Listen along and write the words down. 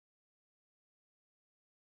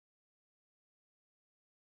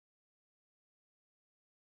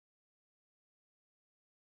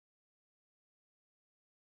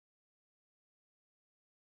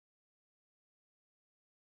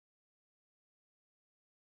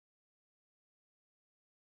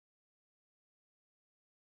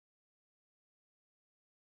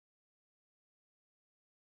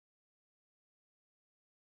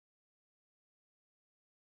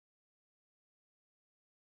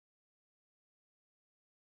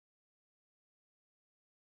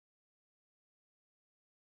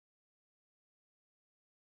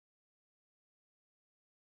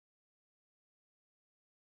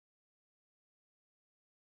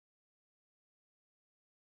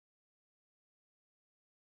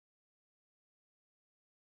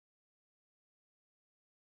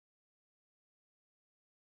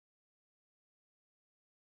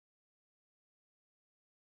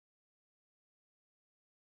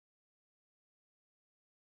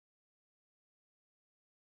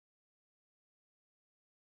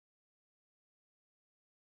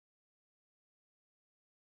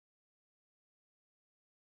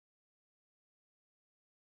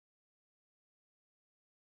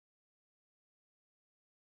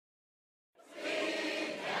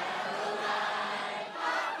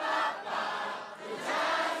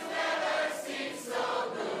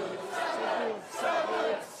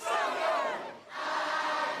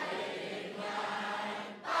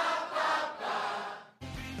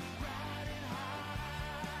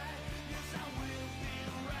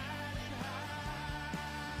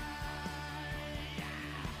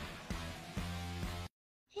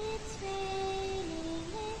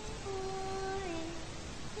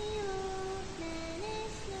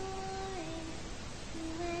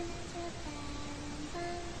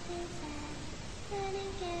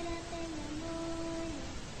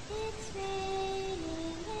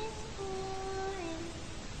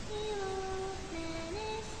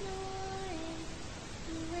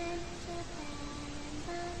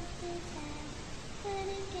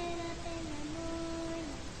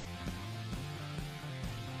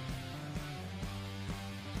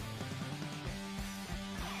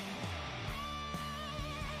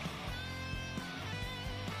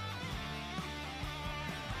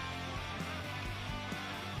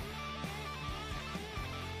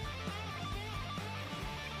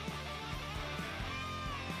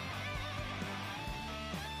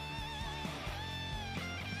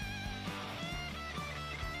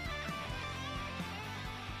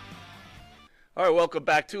All right, welcome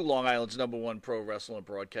back to Long Island's #1 pro wrestling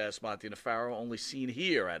broadcast. Monte The Pharaoh, only seen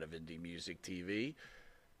here out of Indie Music TV.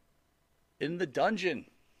 In the dungeon,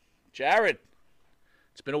 Jared.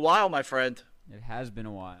 It's been a while, my friend. It has been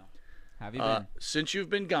a while. Have you been? Since you've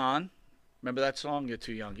been gone. Remember that song? You're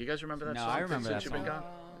too young. You guys remember that No, song? I remember Since that you've been song.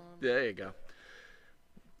 gone? There you go.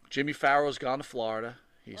 Jimmy Farrow's gone to Florida.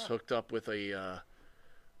 He's hooked up with a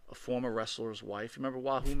former wrestler's wife. Remember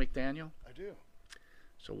Wahoo McDaniel? I do.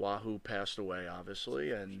 So Wahoo passed away,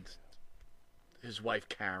 obviously, and his wife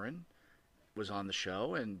Karen was on the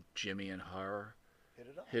show, and Jimmy and her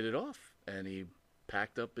hit it off, and he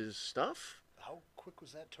packed up his stuff. How quick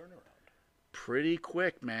was that turnaround? Pretty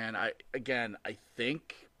quick, man. I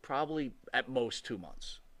think probably at most 2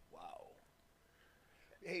 months. Wow.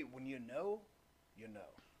 Hey, when you know, you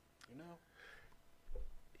know. You know?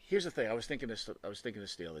 Here's the thing. I was thinking this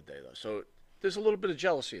the other day, though. So there's a little bit of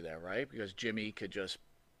jealousy there, right? Because Jimmy could just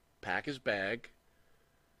pack his bag,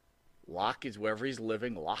 lock his wherever he's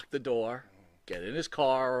living, lock the door, get in his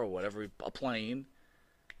car or whatever, a plane,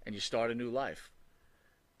 and you start a new life.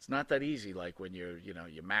 It's not that easy, like when you're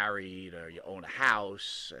married or you own a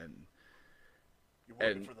house and You're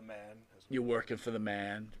working for the man. you're working for the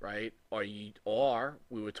man, right? Or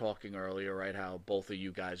we were talking earlier, right? How both of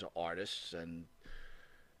you guys are artists, and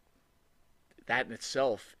that in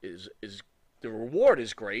itself is the reward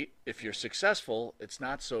is great if you're successful. It's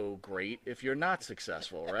not so great if you're not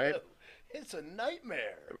successful, right? It's a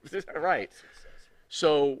nightmare. Right.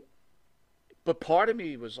 So, but part of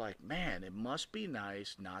me was like, man, it must be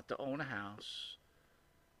nice not to own a house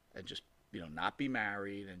and just, not be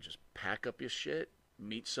married and just pack up your shit,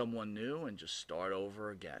 meet someone new, and just start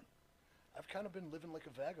over again. I've kind of been living like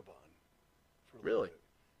a vagabond for a Really? little bit.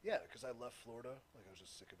 Yeah, because I left Florida. Like, I was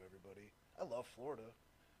just sick of everybody. I love Florida,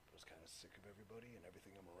 but I was kind of sick of everybody and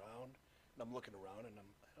everything I'm around. And I'm looking around, and I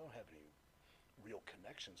don't have any real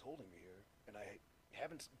connections holding me here. And I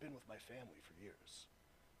haven't been with my family for years.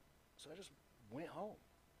 So I just went home.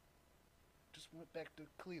 Just went back to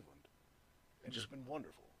Cleveland. And it's been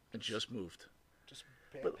wonderful. And just moved. Just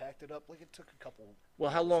But- packed it up. Like, it took a couple.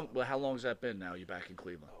 Well, how long's that been now? You're back in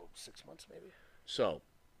Cleveland. 6 months maybe. So,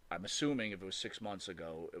 I'm assuming if it was 6 months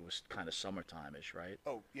ago, it was kind of summertime-ish, right?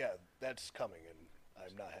 Oh yeah, that's coming, and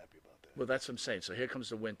I'm not happy about that. Well, that's what I'm saying. So here comes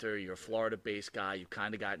the winter. You're a Florida-based guy. You've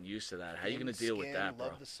kind of gotten used to that. How are you going to deal with that, bro?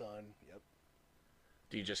 Love the sun. Yep.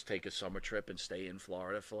 Do you just take a summer trip and stay in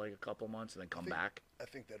Florida for like a couple months and then come back? I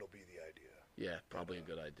think that'll be the idea. Yeah, probably a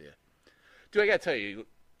good idea. Dude, I got to tell you,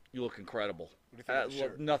 you look incredible. What do you think of the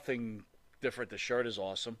shirt? Nothing different. The shirt is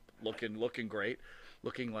awesome. Looking great.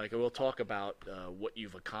 Looking like, we'll talk about what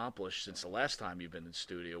you've accomplished since the last time you've been in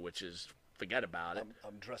studio, which is, forget about it.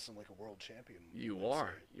 I'm dressing like a world champion. You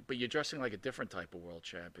are, but you're dressing like a different type of world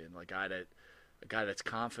champion, like a guy that's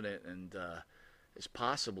confident and is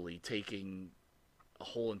possibly taking a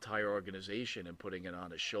whole entire organization and putting it on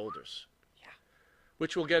his shoulders. Yeah.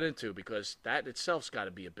 Which we'll get into, because that itself's got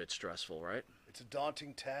to be a bit stressful, right? It's a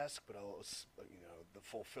daunting task, but the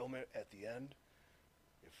fulfillment at the end,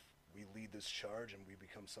 if we lead this charge and we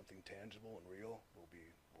become something tangible and real, will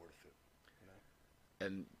be worth it.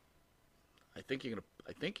 And I think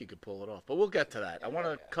you could pull it off, but we'll get to that. I want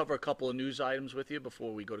to cover a couple of news items with you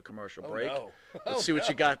before we go to commercial break. No. Let's see what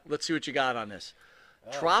you got. Let's see what you got on this.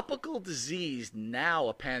 Tropical disease, now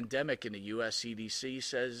a pandemic in the U.S. CDC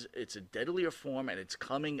says it's a deadlier form and it's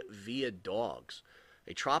coming via dogs.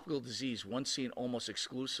 A tropical disease once seen almost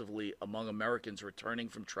exclusively among Americans returning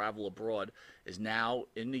from travel abroad is now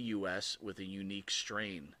in the U.S. with a unique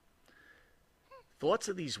strain. Thoughts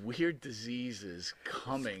of these weird diseases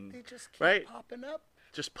coming, They just keep right? popping up.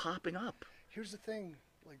 Just popping up. Here's the thing,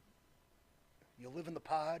 like, you live in the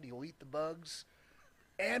pod, you'll eat the bugs,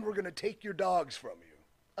 and we're going to take your dogs from you.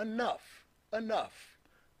 Enough of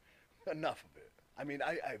it. I mean,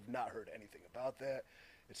 I've not heard anything about that.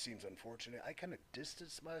 It seems unfortunate. I kind of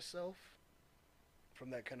distanced myself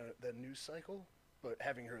from that news cycle, but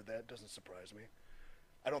having heard that doesn't surprise me.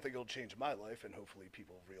 I don't think it'll change my life, and hopefully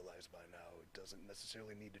people realize by now it doesn't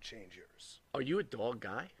necessarily need to change yours. Are you a dog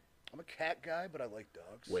guy? I'm a cat guy, but I like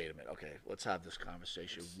dogs. Wait a minute. Okay, let's have this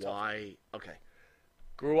conversation. It's tough. Why? Okay.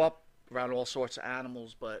 Grew up around all sorts of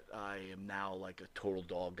animals, but I am now like a total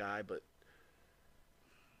dog guy. But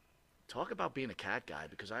talk about being a cat guy,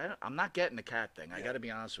 because I'm not getting the cat thing. I got to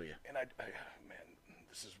be honest with you. And man,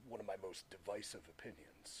 this is one of my most divisive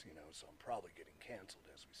opinions, so I'm probably getting canceled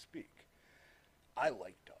as we speak. I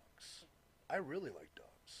like dogs. I really like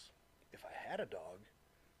dogs. If I had a dog,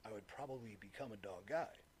 I would probably become a dog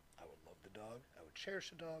guy. I would love the dog. I would cherish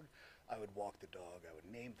the dog. I would walk the dog. I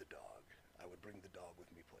would name the dog. I would bring the dog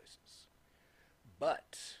with me places.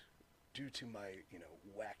 But due to my,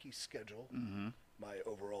 wacky schedule, my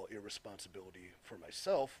overall irresponsibility for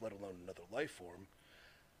myself, let alone another life form,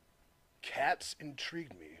 cats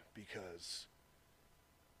intrigued me because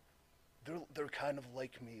they're kind of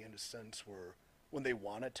like me in a sense where when they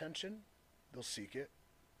want attention, they'll seek it,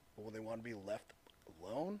 but when they want to be left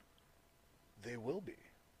alone, they will be,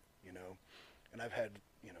 And I've had,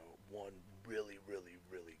 one really, really,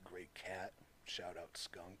 really great cat, shout out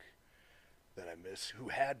Skunk, that I miss, who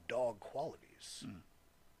had dog qualities.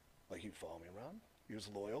 Like, he'd follow me around. He was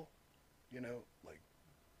loyal,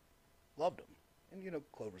 loved him. And,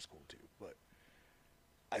 Clover's cool too. But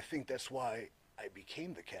I think that's why I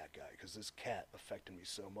became the cat guy, because this cat affected me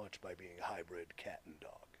so much by being a hybrid cat and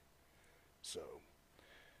dog. So,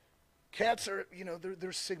 cats are,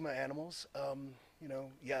 they're Sigma animals.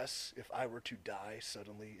 Yes, if I were to die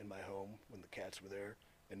suddenly in my home when the cats were there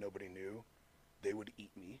and nobody knew, they would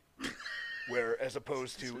eat me. Where, as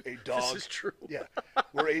opposed to a dog, This is true. yeah,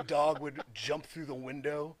 where a dog would jump through the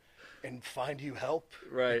window and find you help,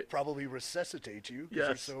 Right. probably resuscitate you because Yes.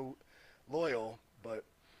 they're so loyal. But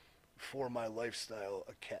for my lifestyle,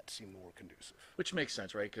 a cat seemed more conducive. Which makes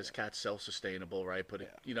sense, right? Because cats self-sustainable, right? But,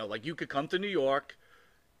 Yeah. like you could come to New York,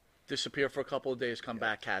 disappear for a couple of days, come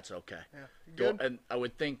back, cat's okay. Yeah, you good? And I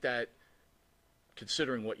would think that,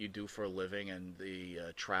 considering what you do for a living and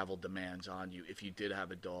the travel demands on you, if you did have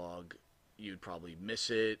a dog, you'd probably miss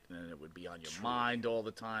it, and it would be on your mind all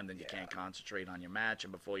the time. Then you can't concentrate on your match,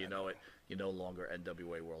 and before you know it, you're no longer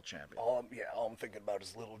NWA world champion. All I'm thinking about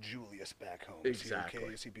is little Julius back home. Exactly. Is he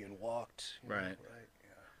okay? Is he being walked? Right. Right.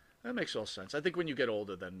 Yeah. That makes all sense. I think when you get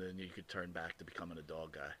older, then you could turn back to becoming a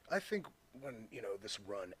dog guy. I think when, this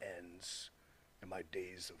run ends and my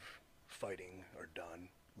days of fighting are done,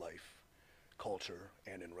 life, culture,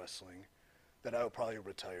 and in wrestling, that I will probably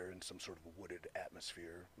retire in some sort of wooded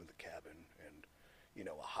atmosphere with a cabin and,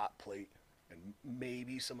 a hot plate and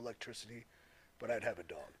maybe some electricity, but I'd have a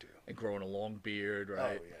dog too. And growing a long beard,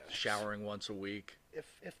 right? Oh, yeah. Showering once a week, If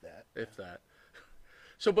that. if that.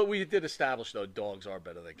 So, but we did establish, though, dogs are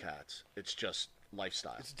better than cats. It's just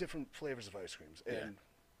lifestyle. It's different flavors of ice creams. And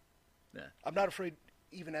Yeah. I'm not afraid,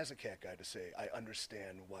 even as a cat guy, to say I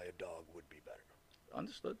understand why a dog would be better.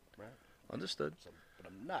 Understood. Right? Understood. So, but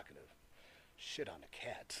I'm not going to shit on a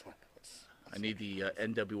cat. I need the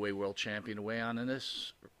NWA World Champion to weigh on in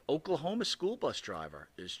this. Oklahoma school bus driver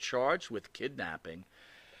is charged with kidnapping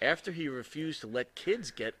after he refused to let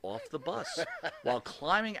kids get off the bus while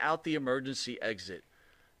climbing out the emergency exit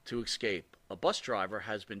to escape. A bus driver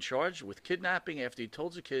has been charged with kidnapping after he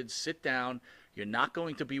told the kids, "Sit down. You're not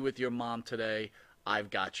going to be with your mom today. I've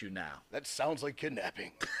got you now." That sounds like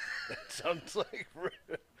kidnapping. That sounds like,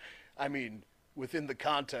 I mean, within the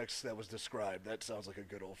context that was described, that sounds like a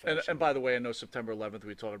good old-fashioned. And by the way, I know September 11th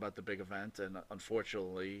we talked about the big event, and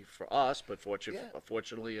unfortunately for us, but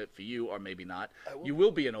fortunately for you, or maybe not, you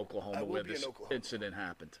will be in Oklahoma where this incident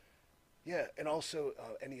happened. Yeah, and also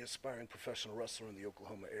any aspiring professional wrestler in the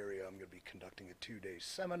Oklahoma area, I'm going to be conducting a 2-day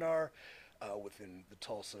seminar within the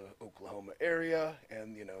Tulsa, Oklahoma area.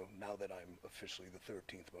 And, now that I'm officially the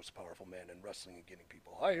 13th most powerful man in wrestling and getting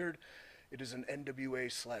people hired, it is an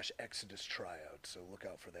NWA/Exodus tryout. So look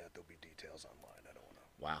out for that. There'll be details online. I don't want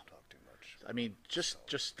to talk too much. I mean, just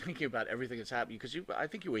thinking about everything that's happening, because I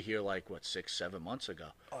think you were here 6-7 months ago.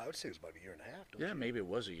 Oh, I would say it was about a year and a half. Yeah, maybe it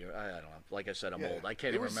was a year. I don't know. Like I said, I'm old. I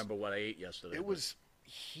can't even remember what I ate yesterday. It was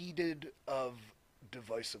heated of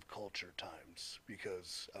divisive culture times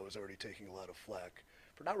because I was already taking a lot of flack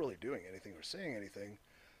for not really doing anything or saying anything,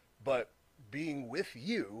 but being with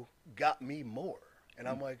you got me more. And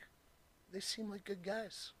I'm like, they seem like good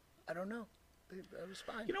guys. I don't know. That was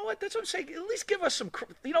fine. You know what? That's what I'm saying. At least give us some.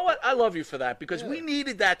 You know what? I love you for that because we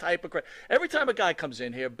needed that type of. Every time a guy comes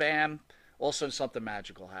in here, bam, all of a sudden something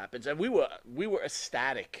magical happens, and we were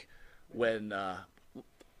ecstatic when.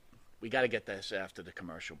 We got to get this after the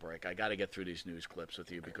commercial break. I got to get through these news clips with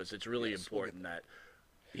you because it's really important that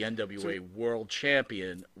the NWA World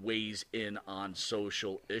Champion weighs in on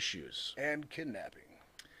social issues and kidnapping.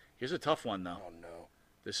 Here's a tough one though. Oh no.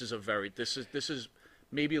 This is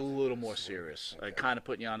maybe a little more serious. I kind of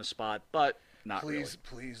putting you on the spot, but not really.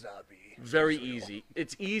 Please not be. Very easy.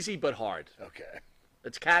 It's easy but hard. Okay.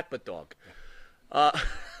 It's cat but dog.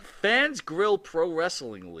 Fans grill Pro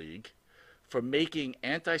Wrestling League for making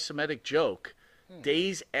anti-Semitic joke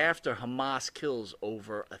days after Hamas kills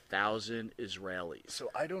over 1,000 Israelis.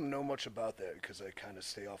 So I don't know much about that because I kind of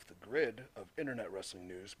stay off the grid of internet wrestling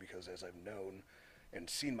news because as I've known and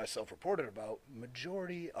seen myself reported about,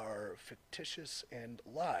 majority are fictitious and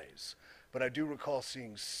lies. But I do recall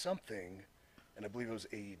seeing something and I believe it was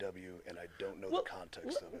AEW, and I don't know Well, the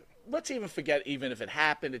context of it. Let's even forget even if it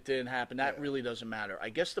happened, it didn't happen. That Yeah. really doesn't matter. I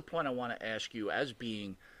guess the point I want to ask you, as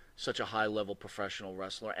being such a high-level professional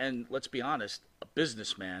wrestler, and let's be honest, a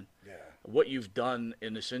businessman, Yeah, what you've done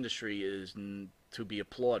in this industry is to be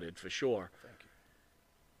applauded for sure. thank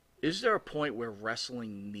you. Is there a point where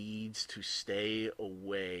wrestling needs to stay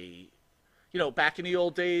away? You know, back in the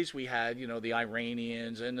old days, we had, you know, the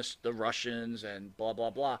Iranians and the Russians and blah, blah,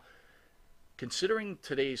 blah. Considering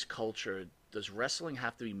today's culture, does wrestling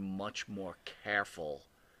have to be much more careful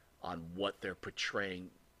on what they're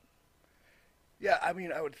portraying? Yeah, I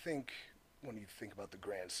mean, I would think when you think about the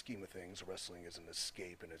grand scheme of things, wrestling is an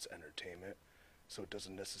escape and it's entertainment, so it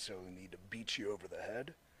doesn't necessarily need to beat you over the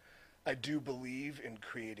head. I do believe in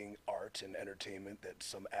creating art and entertainment that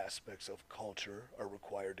some aspects of culture are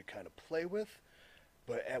required to kind of play with,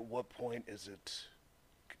 but at what point is it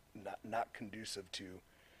not conducive to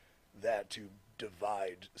that to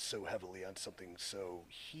divide so heavily on something so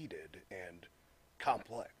heated and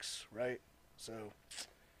complex, right? So,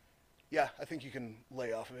 yeah, I think you can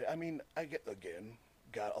lay off of it. I mean, I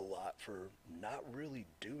got a lot for not really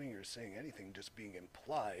doing or saying anything, just being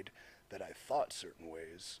implied that I thought certain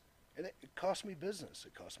ways. And it cost me business.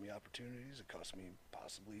 It cost me opportunities. It cost me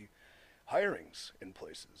possibly hirings in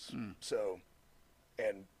places. So,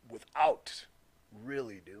 and without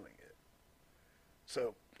really doing it.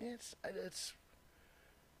 So it's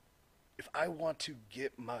if I want to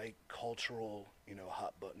get my cultural,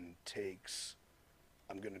 hot button takes,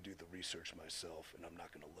 I'm going to do the research myself, and I'm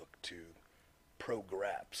not going to look to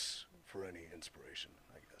pro-graps for any inspiration,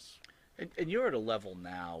 I guess. And you're at a level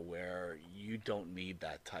now where you don't need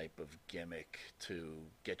that type of gimmick to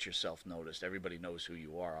get yourself noticed. Everybody knows who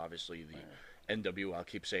you are. Obviously, the NWA, I'll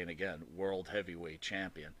keep saying again, world heavyweight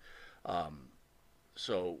champion.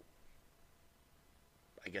 So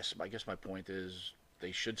I guess my point is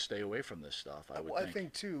they should stay away from this stuff. I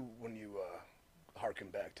think too, when you harken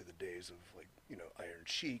back to the days of Iron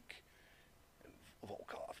Sheik and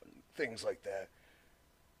Volkov and things like that.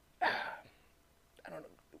 I don't know.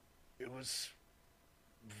 It was,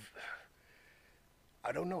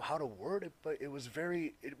 I don't know how to word it, but it was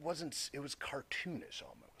it was cartoonish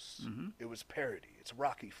almost. Mm-hmm. It was parody. It's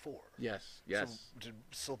Rocky IV. Yes. So did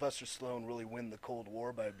Sylvester Stallone really win the Cold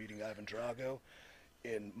War by beating Ivan Drago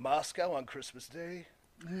in Moscow on Christmas Day?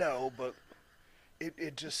 No, but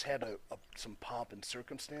it just had some pomp and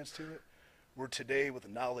circumstance to it. Where today, with the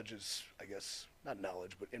knowledge is, I guess, not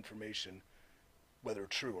knowledge, but information, whether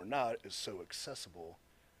true or not, is so accessible.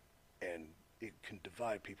 And it can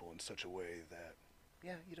divide people in such a way that,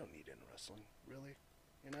 yeah, you don't need it in wrestling, really,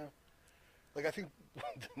 Like, I think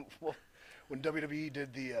when WWE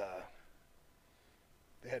did they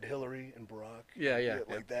had Hillary and Barack. Yeah.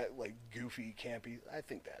 Like that, like goofy, campy. I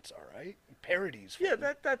think that's all right. Parody's fun.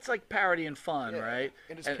 Yeah, that's like parody and fun, right?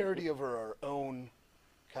 And it's parody over our own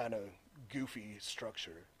kind of goofy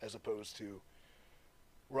structure, as opposed to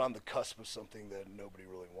we're on the cusp of something that nobody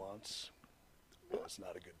really wants. It's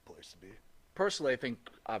not a good place to be. Personally, I think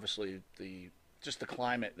obviously the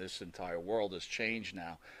climate in this entire world has changed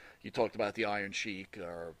now. You talked about the Iron Sheik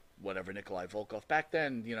or whatever, Nikolai Volkov. Back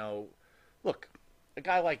then, look, a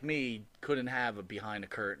guy like me couldn't have a behind the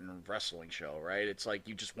curtain wrestling show, right? It's like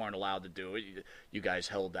you just weren't allowed to do it. You guys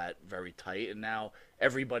held that very tight, and now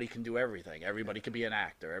everybody can do everything. Everybody could be an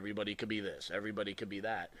actor. Everybody could be this. Everybody could be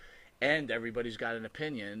that. And everybody's got an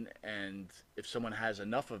opinion, and if someone has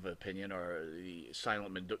enough of an opinion, or the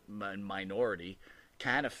silent minority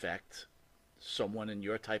can affect someone in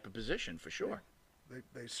your type of position, for sure. Yeah,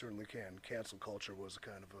 they certainly can. Cancel culture was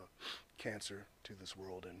kind of a cancer to this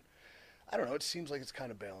world, and I don't know, it seems like it's kind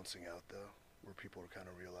of balancing out, though, where people are kind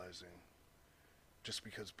of realizing just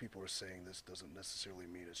because people are saying this doesn't necessarily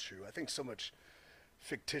mean it's true. I think so much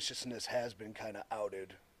fictitiousness has been kind of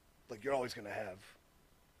outed. Like, you're always going to have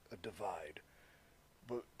a divide,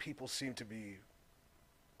 but people seem to be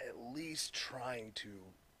at least trying to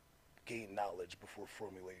gain knowledge before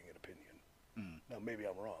formulating an opinion. Now, maybe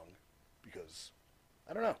I'm wrong, because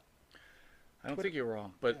I don't know. I don't think you're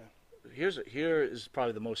wrong, but here is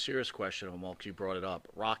probably the most serious question of them all, because you brought it up.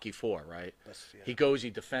 Rocky IV, right? He goes, he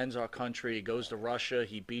defends our country, he goes to Russia,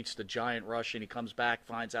 he beats the giant Russian, he comes back,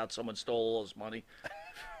 finds out someone stole all his money.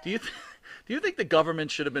 Do you think the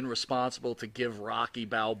government should have been responsible to give Rocky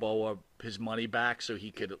Balboa his money back so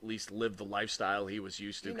he could at least live the lifestyle he was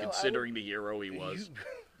used to, considering the hero he was?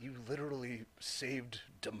 You literally saved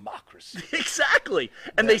democracy. Exactly.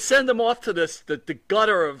 And they send him off to the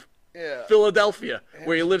gutter of Philadelphia,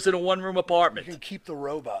 where he lives in a one-room apartment. You can keep the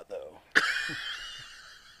robot, though.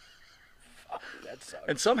 sucked.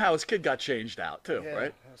 And somehow his kid got changed out too, Yeah,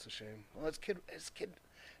 right? that's a shame. Well, his kid,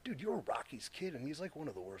 dude, you're Rocky's kid, and he's like one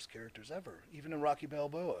of the worst characters ever. Even in Rocky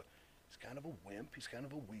Balboa, he's kind of a wimp. He's kind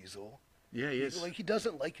of a weasel. Yeah, he is. Like, he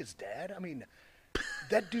doesn't like his dad. I mean,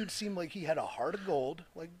 that dude seemed like he had a heart of gold.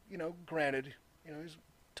 Like, granted, he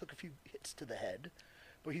took a few hits to the head,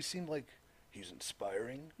 but he seemed like he's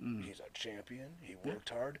inspiring. He's a champion. He worked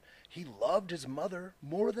hard. He loved his mother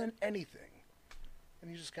more than anything. And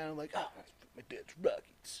he's just kind of like, oh, my dad's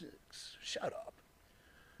Rocky 6. Shut up.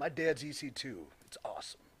 My dad's EC2. It's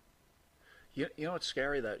awesome. You know what's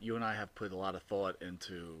scary? That you and I have put a lot of thought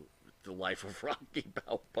into the life of Rocky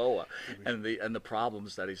Balboa and the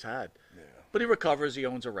problems that he's had. Yeah. But he recovers. He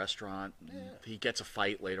owns a restaurant. Yeah. He gets a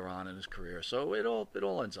fight later on in his career, so it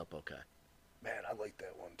all ends up okay. Man, I like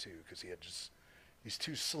that one too because he's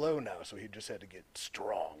too slow now, so he just had to get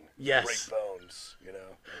strong. Yes. Break bones. That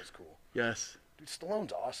was cool. Yes. Dude,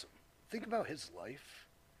 Stallone's awesome. Think about his life.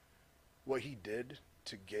 What he did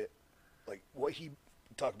to get,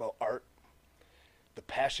 talk about art, the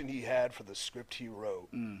passion he had for the script he wrote,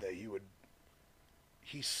 that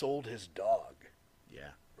he sold his dog.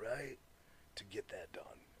 Yeah. Right? To get that done.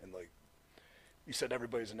 And you said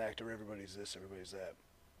everybody's an actor, everybody's this, everybody's that.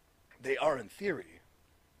 They are in theory,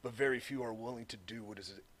 but very few are willing to do what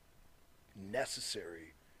is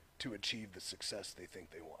necessary to achieve the success they think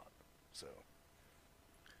they want. So.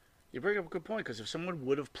 You bring up a good point, because if someone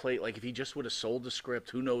would have played, if he just would have sold the script,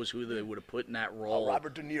 who knows who they would have put in that role.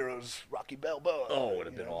 Robert De Niro's Rocky Balboa. Oh, it would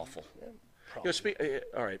have been awful. Yeah,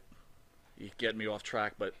 all right, you're getting me off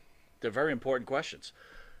track, but they're very important questions.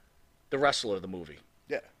 The wrestler of the movie.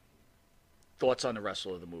 Yeah. Thoughts on the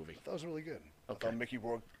wrestler of the movie? That was really good. Okay. I thought Mickey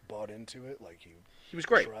Rourke bought into it. He was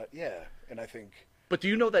great. Yeah, and I think... But do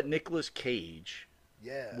you know that Nicolas Cage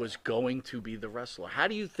Yeah. was going to be the wrestler? How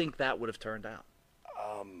do you think that would have turned out?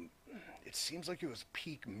 It seems like it was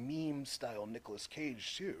peak meme style Nicolas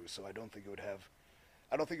Cage too, so I don't think it would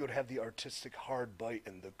have the artistic hard bite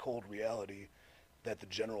and the cold reality that the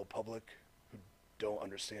general public who don't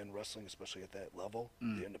understand wrestling, especially at that level,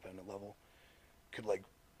 the independent level, could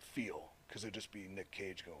feel, because it'd just be Nick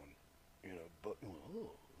Cage going,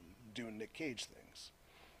 doing Nick Cage things.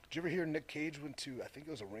 Did you ever hear Nick Cage went to, I think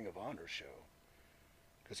it was a Ring of Honor show,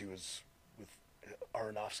 because he was with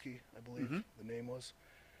Aronofsky, I believe the name was.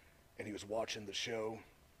 And he was watching the show,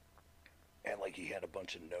 and he had a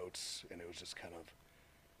bunch of notes, and it was just kind of,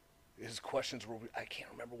 his questions were, I can't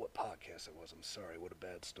remember what podcast it was, I'm sorry, what a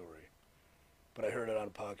bad story. But I heard it on a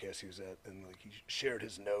podcast he was at, and he shared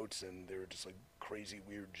his notes, and they were just crazy,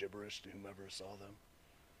 weird gibberish to whomever saw them.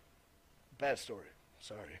 Bad story,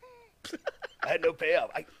 sorry. I had no payoff.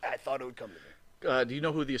 I thought it would come to me. Do you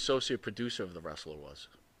know who the associate producer of The Wrestler was?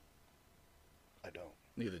 I don't.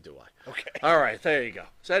 Neither do I. Okay. All right, there you go.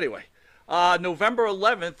 So anyway, November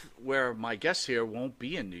 11th, where my guest here won't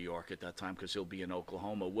be in New York at that time because he'll be in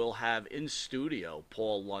Oklahoma, we'll have in studio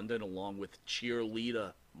Paul London along with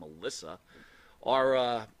cheerleader Melissa.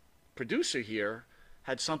 Our producer here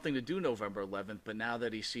had something to do November 11th, but now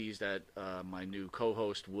that he sees that my new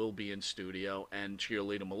co-host will be in studio and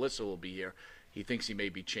cheerleader Melissa will be here, he thinks he may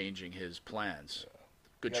be changing his plans.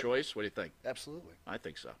 Good choice? What do you think? Absolutely. I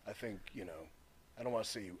think so. I think, I don't want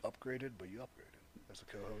to say you upgraded, but you upgraded as a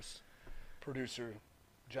co-host. Producer,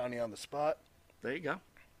 Johnny on the spot. There you go.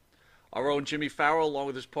 Our own Jimmy Farrell, along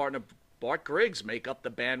with his partner Bart Griggs, make up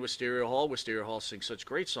the band Wisteria Hall. Wisteria Hall sings such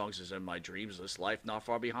great songs as In My Dreams, This Life, Not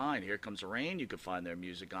Far Behind, Here Comes the Rain. You can find their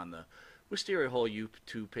music on the Wisteria Hall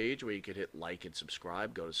YouTube page, where you could hit like and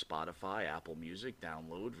subscribe. Go to Spotify, Apple Music,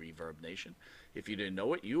 download Reverb Nation. If you didn't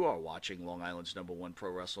know it, you are watching Long Island's #1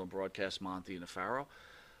 pro wrestling broadcast, Monte The Pharaoh.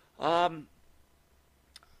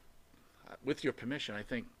 With your permission, I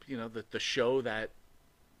think, the show that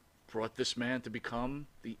brought this man to become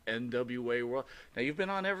the NWA world. Now, you've been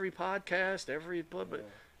on every podcast, but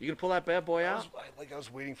you going to pull that bad boy out? I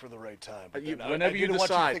was waiting for the right time. Whenever you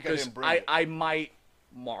decide, because I might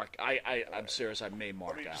mark. I'm serious, I may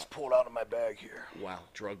mark Let me out. just pull it out of my bag here. Wow,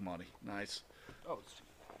 drug money. Nice. Oh,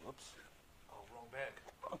 whoops. Oh, wrong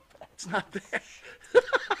bag. It's not there. It's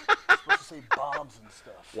supposed to say bombs and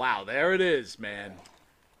stuff. Wow, there it is, man.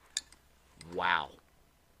 Wow.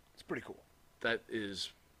 It's pretty cool. That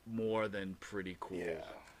is more than pretty cool. Yeah.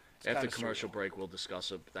 After commercial break, we'll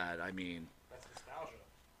discuss that. I mean, that's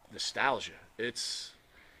nostalgia.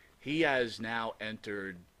 He has now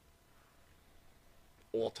entered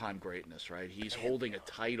all-time greatness, right? He's holding a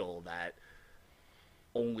title that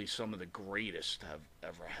only some of the greatest have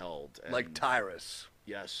ever held. And like Tyrus.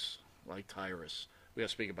 yes, like Tyrus. We got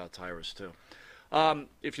to speak about Tyrus, too.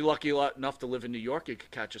 If you're lucky enough to live in New York, you can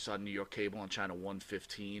catch us on New York Cable on channel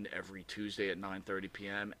 115 every Tuesday at 9:30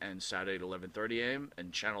 p.m. and Saturday at 11:30 a.m.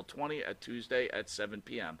 and channel 20 at Tuesday at 7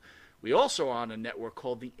 p.m. We also are on a network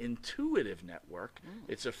called the Intuitive Network.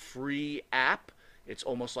 It's a free app. It's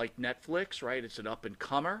almost like Netflix, right? It's an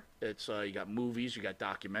up-and-comer. It's you got movies, you got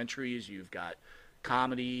documentaries, you've got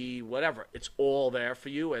comedy, whatever. It's all there for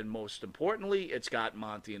you, and most importantly, it's got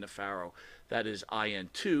Monte and the Pharaoh. That is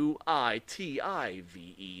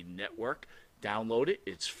IN2ITIVE Network. Download it.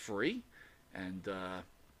 It's free. And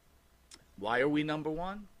why are we number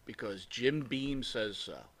one? Because Jim Beam says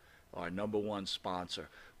so, our number one sponsor.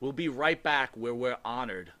 We'll be right back where we're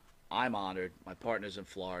honored. I'm honored. My partner's in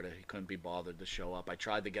Florida. He couldn't be bothered to show up. I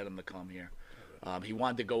tried to get him to come here. He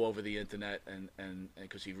wanted to go over the internet and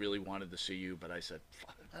because he really wanted to see you, but I said,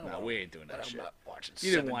 no, we ain't doing that shit. I'm not watching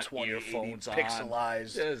You didn't want earphones on.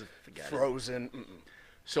 Pixelized, frozen.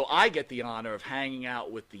 So I get the honor of hanging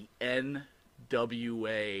out with the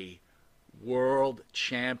NWA World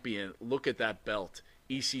Champion. Look at that belt.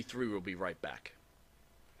 EC3 will be right back.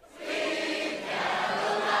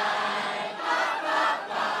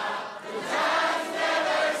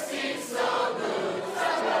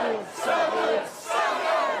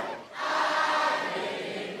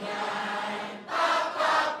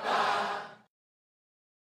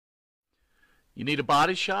 You need a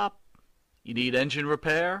body shop? You need engine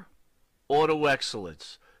repair? Auto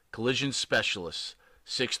Excellence, Collision Specialists,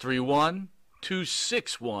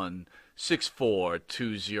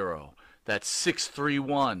 631-261-6420. That's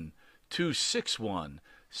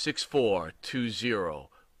 631-261-6420.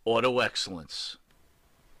 Auto Excellence.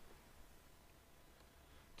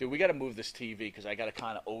 Dude, we got to move this TV because I got to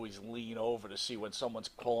kind of always lean over to see when someone's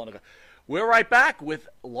calling. We're right back with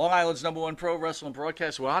Long Island's number one pro wrestling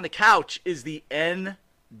broadcast. We're on the couch is the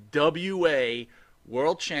NWA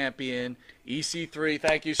World Champion, EC3.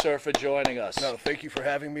 Thank you, sir, for joining us. No, thank you for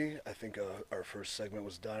having me. I think our first segment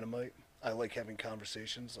was dynamite. I like having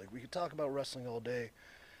conversations. Like, we could talk about wrestling all day,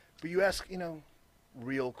 but you ask,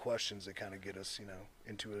 real questions that kind of get us,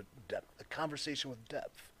 into a conversation with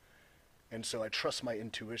depth. And so I trust my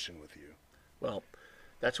intuition with you. Well,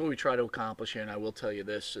 that's what we try to accomplish here, and I will tell you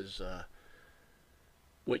this is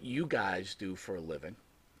what you guys do for a living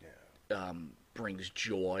brings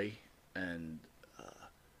joy and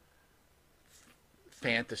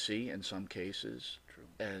fantasy in some cases. True.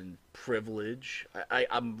 And privilege.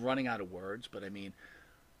 I'm running out of words, but I mean,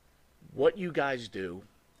 what you guys do,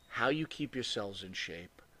 how you keep yourselves in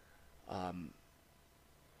shape,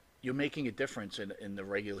 you're making a difference in the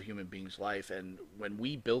regular human being's life. And when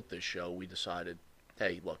we built this show, we decided,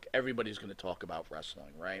 hey, look, everybody's going to talk about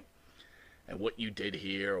wrestling, right? And what you did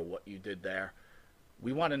here or what you did there.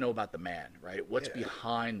 We want to know about the man, right? What's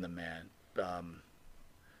behind the man.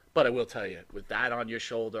 But I will tell you, with that on your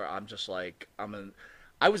shoulder, I'm just like, I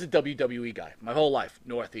was a WWE guy my whole life,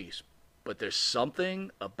 Northeast. But there's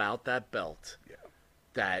something about that belt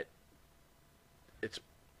that it's...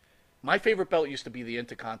 My favorite belt used to be the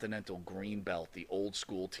Intercontinental Green Belt, the old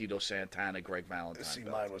school Tito Santana, Greg Valentine See,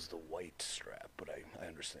 belt. mine was the white strap, but I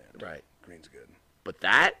understand. Right. Green's good. But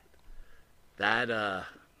that's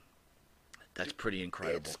pretty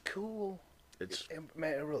incredible. It's cool.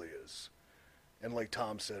 Man, it really is. And like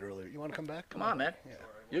Tom said earlier, you want to come back? Come on, man. Yeah.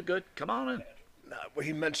 You're good. Come on in. Well,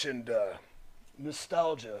 he mentioned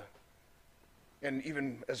nostalgia. And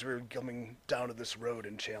even as we were coming down to this road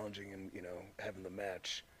and challenging and, having the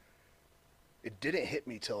match, it didn't hit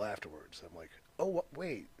me till afterwards. I'm like, oh,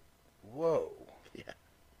 wait, whoa. Yeah.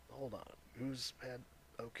 Hold on. Who's had...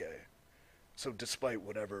 Okay. So despite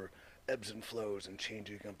whatever ebbs and flows and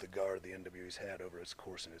changing up the guard the NWA's had over its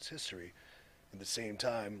course in its history, at the same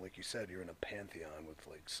time, like you said, you're in a pantheon with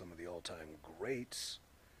like some of the all-time greats.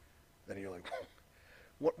 Then you're like,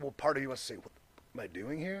 what part of you wants to say, what am I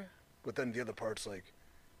doing here? But then the other part's like,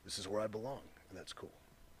 this is where I belong, and that's cool.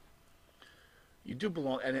 You do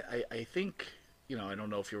belong, and I think, I don't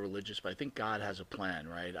know if you're religious, but I think God has a plan,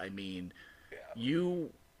 right? I mean,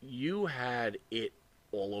 you had it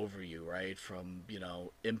all over you, right? From,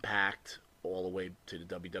 Impact all the way to the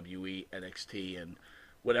WWE, NXT, and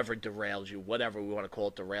whatever derails you, whatever we want to call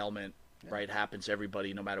it, derailment, right? Happens to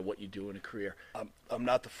everybody, no matter what you do in a career. I'm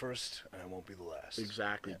not the first, and I won't be the last.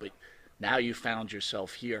 Exactly, but now you found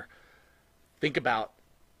yourself here. Think about,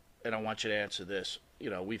 and I want you to answer this,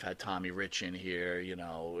 we've had Tommy Rich in here,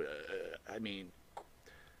 I mean,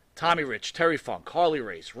 Tommy Rich, Terry Funk, Harley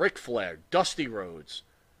Race, Ric Flair, Dusty Rhodes.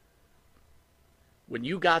 When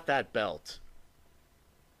you got that belt,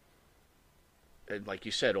 and like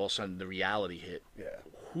you said, all of a sudden the reality hit. Yeah.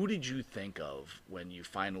 Who did you think of when you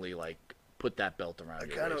finally put that belt around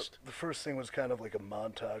your waist? The first thing was kind of like a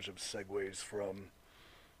montage of segues from,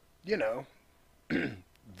 you know,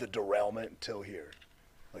 the derailment till here.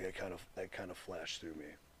 Like that kind of flashed through me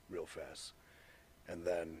real fast. And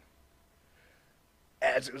then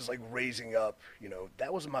as it was like raising up, you know,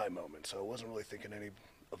 that was my moment. So I wasn't really thinking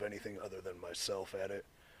of anything other than myself at it.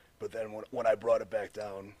 But then when I brought it back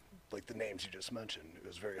down, like the names you just mentioned, it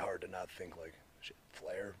was very hard to not think like, shit,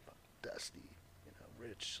 Flair, Dusty, you know,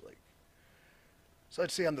 Rich, like. So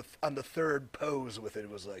I'd say on the third pose with it, it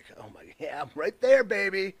was like, oh my, yeah, I'm right there,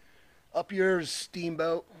 baby. Up yours,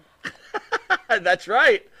 Steamboat. That's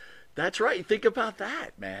right. That's right. Think about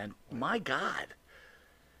that, man. My God.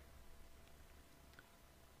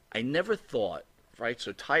 I never thought, right?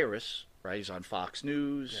 So Tyrus, right? He's on Fox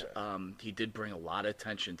News. Yeah. He did bring a lot of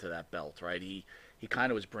attention to that belt, right? He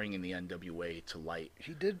kind of was bringing the NWA to light.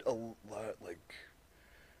 He did a lot, like,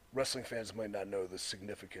 wrestling fans might not know the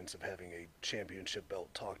significance of having a championship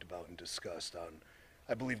belt talked about and discussed on,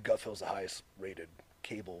 I believe Gutfield's the highest rated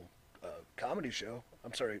cable comedy show.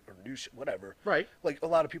 I'm sorry, or news, whatever. Right. Like, a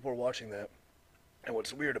lot of people are watching that. And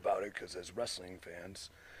what's weird about it, because as wrestling fans,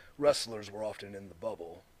 wrestlers were often in the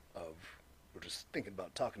bubble of, we're just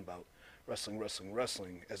talking about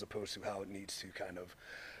wrestling, as opposed to how it needs to kind of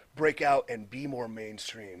break out and be more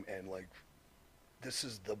mainstream. And, like, this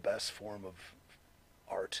is the best form of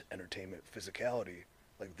art, entertainment, physicality.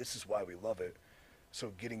 Like, this is why we love it.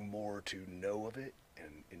 So getting more to know of it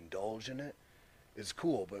and indulge in it is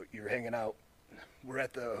cool. But you're hanging out. We're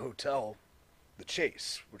at the hotel, the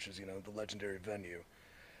Chase, which is, you know, the legendary venue.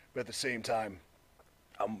 But at the same time,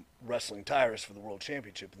 I'm wrestling Tyrus for the World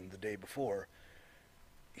Championship, and the day before,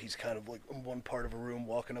 he's kind of like in one part of a room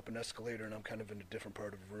walking up an escalator, and I'm kind of in a different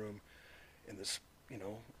part of a room. And this, you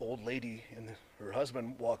know, old lady and her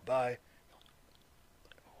husband walk by.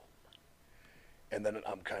 And then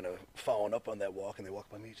I'm kind of following up on that walk, and they walk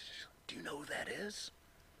by me. She's like, do you know who that is?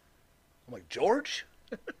 I'm like, George?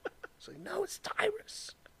 It's like, no, it's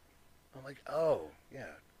Tyrus. I'm like, oh,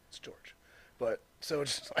 yeah, it's George. But, so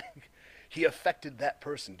it's just like, he affected that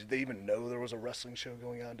person. Did they even know there was a wrestling show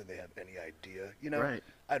going on? Did they have any idea? You know, Right.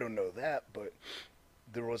 I don't know that, but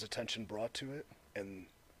there was attention brought to it. And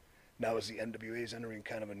now as the NWA is entering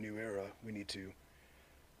kind of a new era, we need to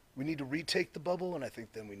retake the bubble, and I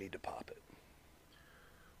think then we need to pop it.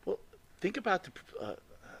 Well, think about the,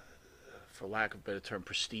 for lack of a better term,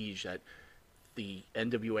 prestige that the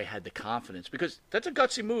NWA had the confidence, because that's a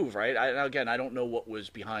gutsy move, right? Again, I don't know what was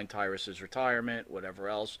behind Tyrus's retirement, whatever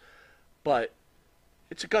else, but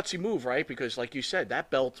it's a gutsy move, right? Because, like you said, that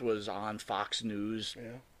belt was on Fox News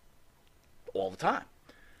all the time.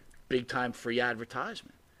 Big time free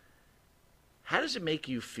advertisement. How does it make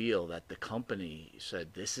you feel that the company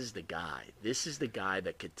said, this is the guy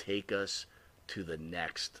that could take us to the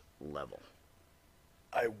next level?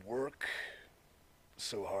 I work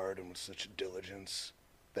so hard and with such diligence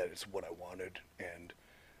that it's what I wanted, and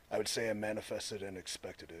I would say I manifested and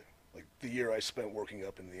expected it. Like, the year I spent working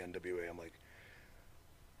up in the NWA, I'm like,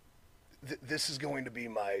 this is going to be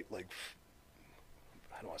my, like,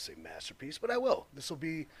 I don't want to say masterpiece, but I will. This will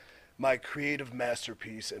be my creative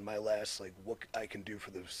masterpiece and my last, like, what I can do for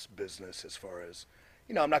this business as far as,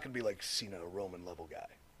 you know, I'm not going to be like Cena, Roman level guy.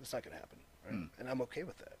 It's not going to happen, right? And I'm okay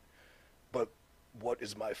with that. But what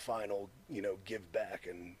is my final, you know, give back,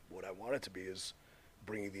 and what I want it to be is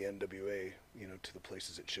bringing the NWA, you know, to the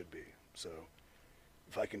places it should be. So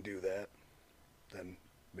if I can do that, then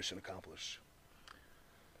mission accomplished.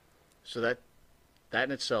 So that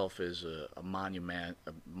in itself is a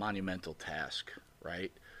monumental task,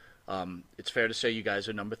 right? It's fair to say you guys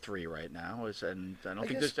are number 3 right now, and I don't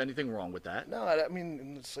think there's anything wrong with that. No, I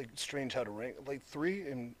mean, it's like strange how to rank, like 3,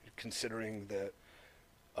 and considering that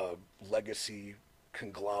legacy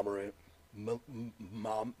conglomerate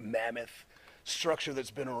mammoth structure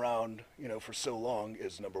that's been around, you know, for so long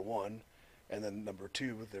is number 1, and then number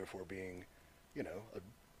 2, therefore being, you know, a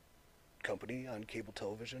company on cable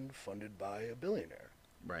television funded by a billionaire.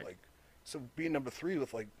 Right. Like, so being number 3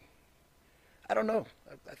 with, like, I don't know.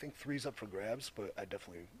 I think 3's up for grabs, but I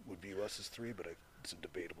definitely would view us as 3, but it's a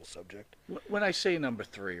debatable subject. When I say number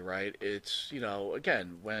 3, right, it's, you know,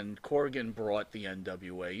 again, when Corrigan brought the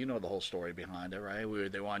NWA, you know the whole story behind it, right?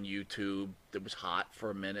 They were on YouTube. It was hot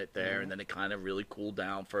for a minute there, and then it kind of really cooled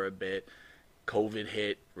down for a bit. COVID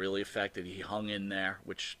hit, really affected. He hung in there,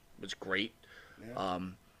 which was great. Yeah.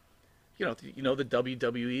 You know, the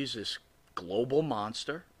WWE is this global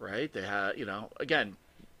monster, right? They have, you know, again,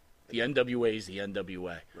 the NWA is the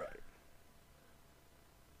NWA. Right.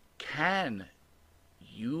 Can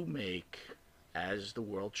you make, as the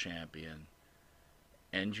world champion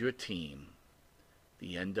and your team,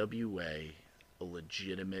 the NWA a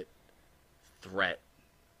legitimate threat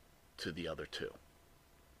to the other two?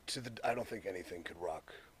 I don't think anything could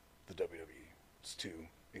rock the WWE. It's too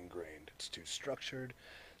ingrained. It's too structured.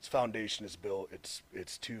 Its foundation is built.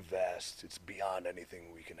 It's too vast. It's beyond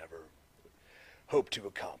anything we can ever hope to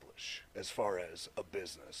accomplish as far as a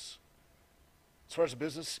business. As far as a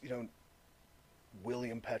business,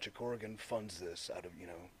 William Patrick Corrigan funds this out of,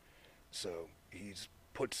 so he's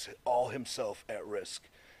puts all himself at risk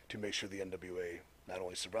to make sure the NWA not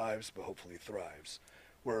only survives, but hopefully thrives.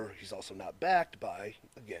 Where he's also not backed by,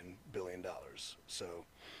 again, $1 billion. So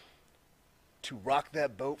to rock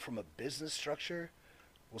that boat from a business structure,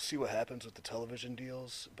 we'll see what happens with the television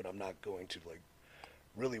deals, but I'm not going to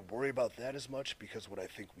really worry about that as much, because what I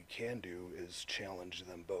think we can do is challenge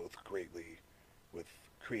them both greatly with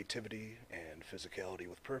creativity and physicality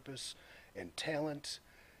with purpose and talent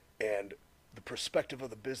and the perspective of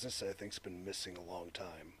the business that I think's been missing a long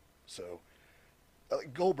time. So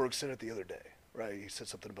Goldberg said it the other day, right? He said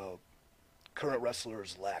something about current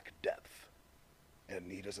wrestlers lack depth,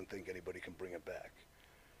 and he doesn't think anybody can bring it back.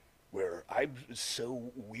 Where I'm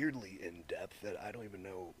so weirdly in depth that I don't even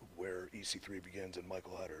know where EC3 begins and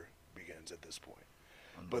Michael Hutter begins at this point.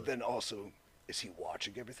 But then also, is he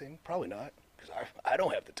watching everything? Probably not, because I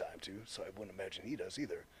don't have the time to, so I wouldn't imagine he does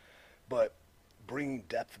either. But bringing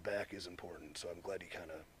depth back is important, so I'm glad he kind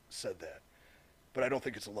of said that. But I don't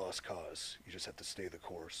think it's a lost cause. You just have to stay the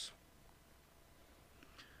course.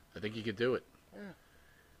 I think you could do it. Yeah.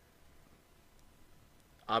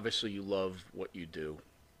 Obviously, you love what you do,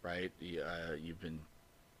 right? You've been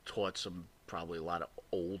taught probably a lot of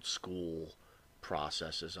old school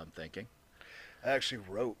processes, I'm thinking. I actually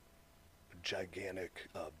wrote a gigantic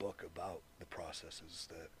book about the processes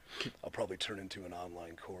that I'll probably turn into an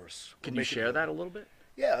online course. Can you share that a little bit?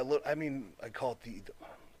 Yeah, I mean, I call it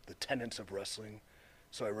the tenets of wrestling.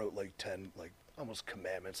 So I wrote 10, almost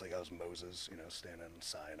commandments, like I was Moses, standing on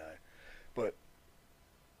Sinai. But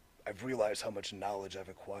I've realized how much knowledge I've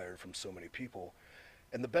acquired from so many people.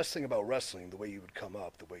 And the best thing about wrestling, the way you would come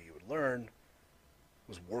up, the way you would learn,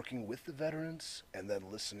 was working with the veterans and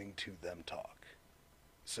then listening to them talk.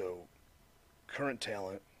 So current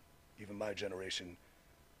talent, even my generation,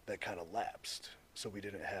 that kind of lapsed. So we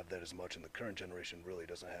didn't have that as much, and the current generation really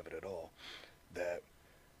doesn't have it at all. That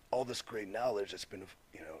all this great knowledge that's been,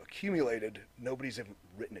 accumulated, nobody's ever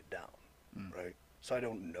written it down, right? So I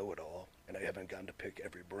don't know it all, and I haven't gotten to pick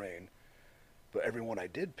every brain. But everyone I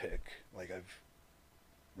did pick, I've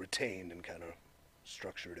retained and kind of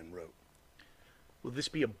structured and wrote. Will this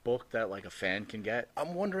be a book that a fan can get?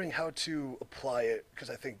 I'm wondering how to apply it, because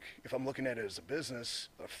I think if I'm looking at it as a business,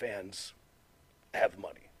 fans have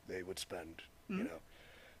money they would spend,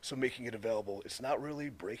 So making it available, it's not really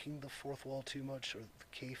breaking the fourth wall too much, or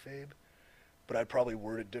the kayfabe, but I'd probably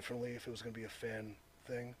word it differently if it was going to be a fan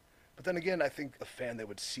thing. But then again, I think a fan that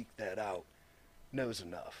would seek that out knows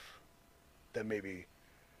enough that maybe,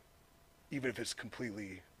 even if it's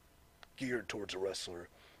completely geared towards a wrestler,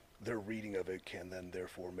 their reading of it can then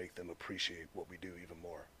therefore make them appreciate what we do even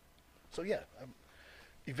more. So yeah, I'm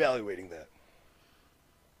evaluating that.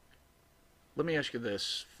 Let me ask you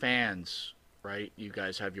this. Fans, right? You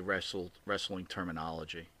guys have your wrestling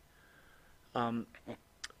terminology. Do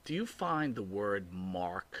you find the word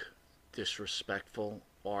mark disrespectful?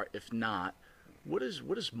 Or if not, what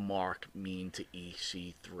does mark mean to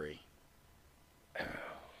EC3?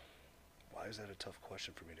 Why is that a tough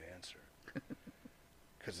question for me to answer?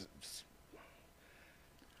 Because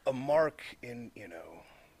a mark in,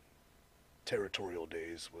 territorial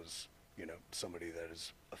days was, somebody that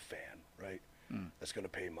is a fan, right? That's going to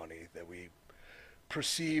pay money, that we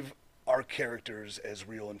perceive our characters as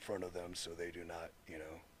real in front of them, so they do not,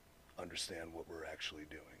 understand what we're actually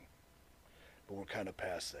doing. But we're kind of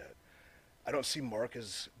past that. I don't see mark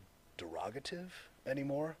as derogative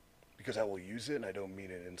anymore, because I will use it and I don't mean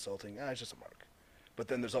it insulting. It's just a mark. But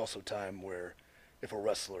then there's also time where if a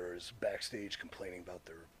wrestler is backstage complaining about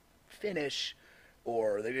their finish,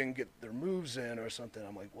 or they didn't get their moves in or something,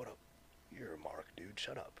 I'm like, what up? You're a mark, dude.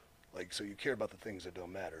 Shut up. So you care about the things that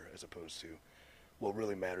don't matter, as opposed to what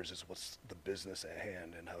really matters is what's the business at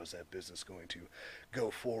hand and how is that business going to go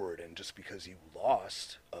forward. And just because you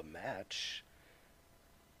lost a match,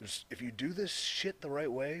 if you do this shit the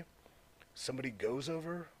right way, somebody goes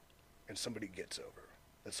over and somebody gets over.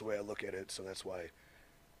 That's the way I look at it. So that's why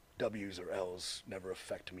W's or L's never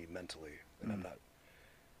affect me mentally. And I'm not.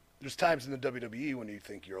 There's times in the WWE when you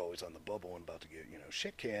think you're always on the bubble and about to get,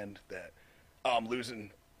 shit canned, that I'm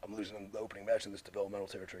losing the opening match in this developmental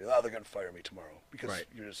territory. They're going to fire me tomorrow, because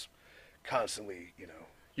you're just constantly,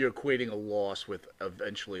 you're equating a loss with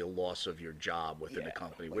eventually a loss of your job within the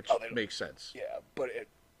company, like, which makes sense. Yeah, but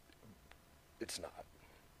it's not,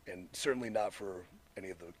 and certainly not for any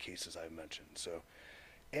of the cases I mentioned. So,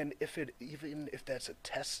 and even if that's a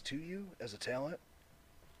test to you as a talent,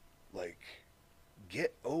 like,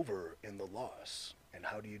 get over in the loss. And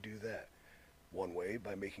how do you do that? One way,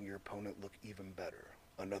 by making your opponent look even better.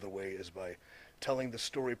 Another way is by telling the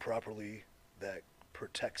story properly that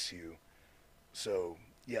protects you. So,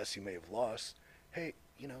 yes, you may have lost. Hey,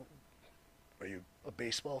 are you a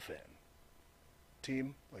baseball fan?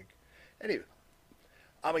 Team? Like, anyway,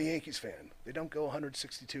 I'm a Yankees fan. They don't go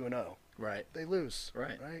 162-0. Right. They lose.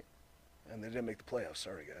 Right. And they didn't make the playoffs.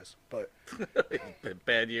 Sorry, guys. But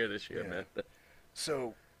bad year this year, man.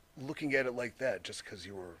 So, looking at it like that, just because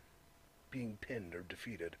you were being pinned or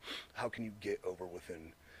defeated, how can you get over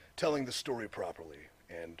within telling the story properly?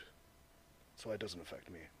 And so it doesn't affect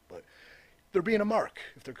me. But they're being a mark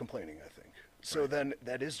if they're complaining, I think. So then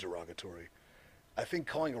that is derogatory. I think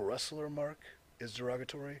calling a wrestler a mark is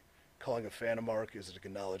derogatory. Calling a fan a mark is an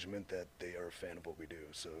acknowledgement that they are a fan of what we do.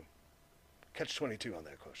 So catch-22 on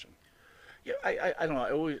that question. Yeah, I don't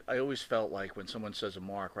know. I always felt like when someone says a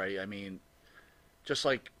mark, right? I mean, just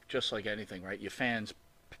like anything, right? Your fans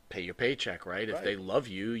pay your paycheck, right? If they love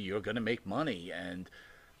you, you're going to make money. And,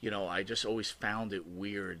 I just always found it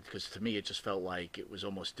weird because to me it just felt like it was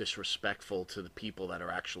almost disrespectful to the people that are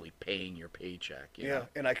actually paying your paycheck. You know?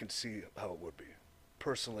 And I can see how it would be.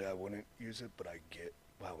 Personally, I wouldn't use it, but I get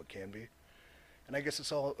how it can be. And I guess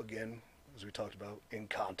it's all, again, as we talked about, in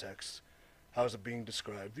context. How is it being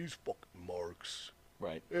described? These fucking marks.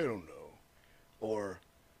 Right. I don't know. Or,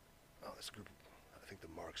 this group, I think the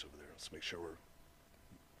marks over there. Let's make sure we're,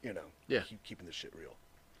 keeping this shit real.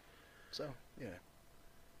 So, yeah.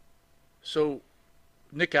 So,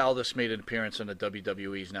 Nick Aldis made an appearance in the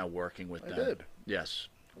WWE. He's now working with them. I did. Yes.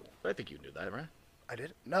 I think you knew that, right? I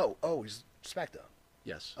did? No. Oh, he's SmackDown.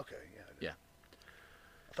 Yes. Okay, yeah. I did. Yeah.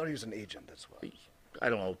 I thought he was an agent, that's why. I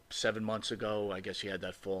don't know, 7 months ago, I guess he had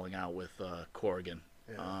that falling out with Corrigan.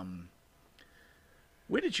 Yeah.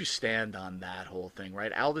 Where did you stand on that whole thing,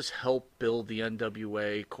 right? Aldis helped build the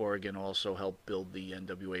NWA. Corrigan also helped build the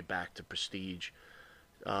NWA back to prestige.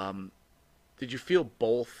 Did you feel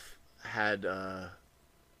both had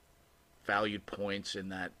valued points in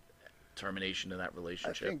that termination of that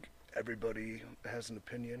relationship? I think everybody has an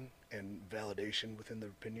opinion and validation within their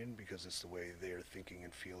opinion because it's the way they're thinking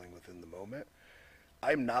and feeling within the moment.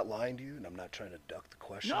 I'm not lying to you, and I'm not trying to duck the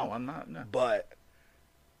question. No, I'm not. No. But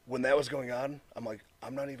when that was going on, I'm like,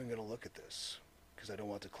 I'm not even going to look at this because I don't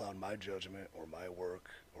want to cloud my judgment or my work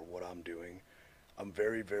or what I'm doing. I'm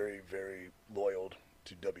very, very, very loyal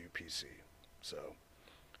to WPC. So,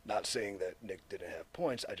 not saying that Nick didn't have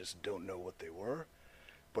points, I just don't know what they were.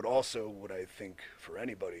 But also, what I think for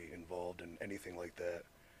anybody involved in anything like that,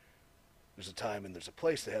 there's a time and there's a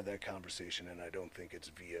place to have that conversation, and I don't think it's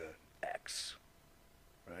via X.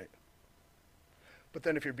 Right? But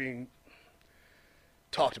then if you're being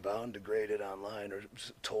talked about and degraded online or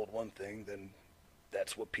told one thing, then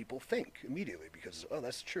that's what people think immediately because,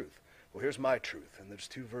 that's the truth. Well, here's my truth, and there's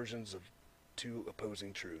two versions of two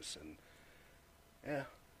opposing truths. And,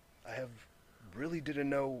 I really didn't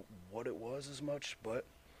know what it was as much, but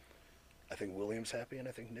I think William's happy and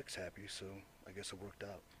I think Nick's happy, so I guess it worked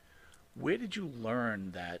out. Where did you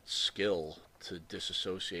learn that skill to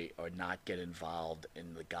disassociate or not get involved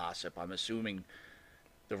in the gossip? I'm assuming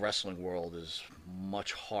the wrestling world is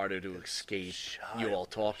much harder to escape you all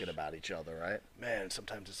talking about each other, right? Man,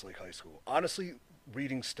 sometimes it's like high school. Honestly,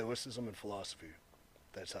 reading Stoicism and philosophy,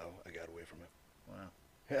 that's how I got away from it. Wow.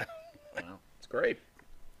 Yeah. Wow. It's great.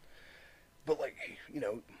 But,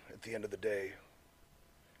 at the end of the day,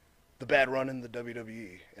 the bad run in the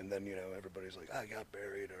WWE, and then, everybody's like, I got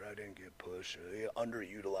buried, or I didn't get pushed, or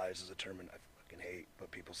underutilized is a term I fucking hate, but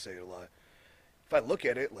people say it a lot. If I look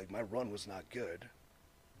at it, my run was not good,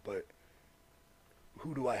 but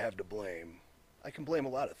who do I have to blame? I can blame a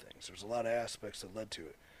lot of things. There's a lot of aspects that led to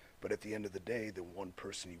it. But at the end of the day, the one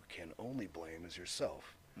person you can only blame is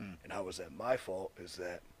yourself. And how was that my fault is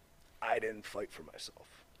that I didn't fight for myself.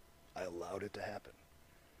 I allowed it to happen.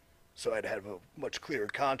 So I'd have a much clearer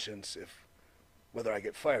conscience if, whether I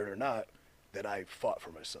get fired or not, that I fought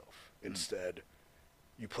for myself. Instead,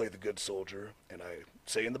 you play the good soldier, and I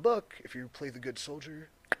say in the book, if you play the good soldier,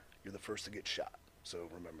 you're the first to get shot. So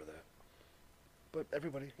remember that. But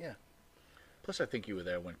everybody, yeah. Plus, I think you were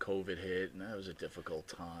there when COVID hit, and that was a difficult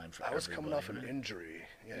time for everybody. I was coming off right? an injury,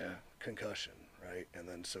 concussion, right? And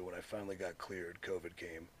then so when I finally got cleared, COVID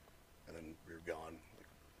came, and then we were gone.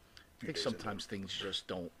 I think sometimes things just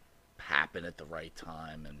don't happen at the right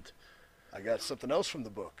time, and I got something else from the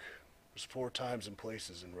book. There's 4 times and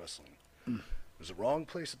places in wrestling. There's a wrong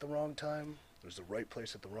place at the wrong time. There's the right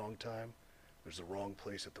place at the wrong time. There's the wrong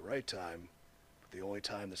place at the right time. But the only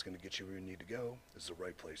time that's going to get you where you need to go is the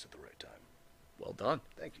right place at the right time. Well done.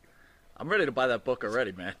 Thank you. I'm ready to buy that book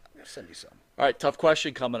already, man. I'll send you some. All right, tough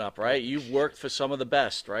question coming up, right? You've worked for some of the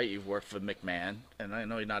best, right? You've worked for McMahon, and I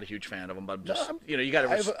know you're not a huge fan of him, but I'm just, you got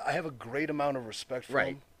to. I have a great amount of respect for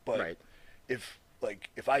him, but if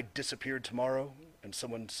I disappeared tomorrow and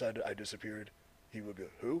someone said I disappeared, he would go,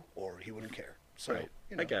 who? Or he wouldn't care. So,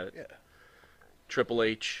 I get it. Yeah. Triple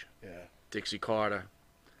H, Yeah. Dixie Carter,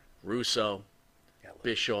 Russo,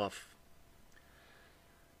 Bischoff.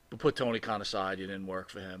 We'll put Tony Khan aside. You didn't work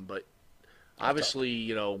for him, but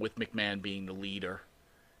obviously, with McMahon being the leader,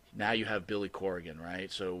 now you have Billy Corgan,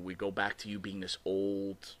 right? So we go back to you being this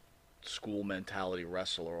old school mentality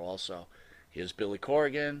wrestler also. Here's Billy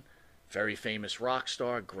Corgan, very famous rock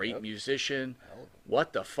star, great musician.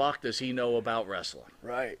 What the fuck does he know about wrestling?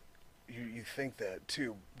 Right. You think that,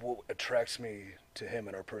 too. What attracts me to him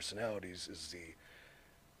and our personalities is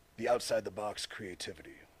the outside-the-box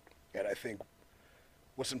creativity. And I think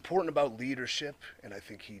what's important about leadership, and I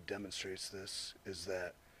think he demonstrates this, is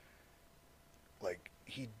that,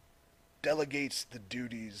 he delegates the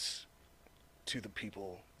duties to the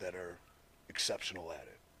people that are exceptional at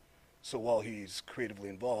it. So while he's creatively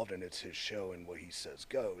involved and it's his show and what he says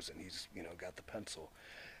goes, and he's, got the pencil.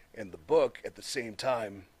 And the book, at the same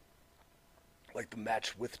time, the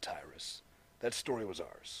match with Tyrus, that story was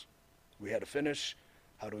ours. We had a finish.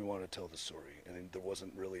 How do we want to tell the story? And there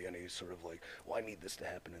wasn't really any sort of I need this to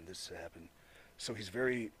happen and this to happen. So he's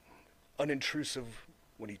very unintrusive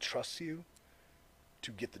when he trusts you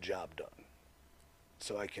to get the job done.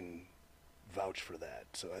 So I can vouch for that.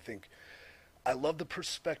 So I think I love the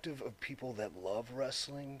perspective of people that love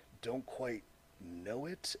wrestling, don't quite know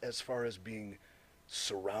it as far as being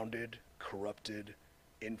surrounded, corrupted,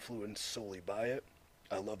 influenced solely by it.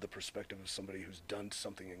 I love the perspective of somebody who's done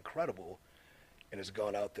something incredible and has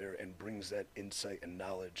gone out there and brings that insight and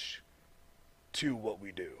knowledge to what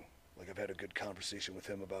we do. I've had a good conversation with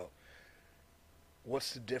him about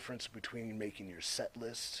what's the difference between making your set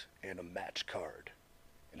list and a match card,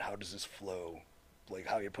 and how does this flow?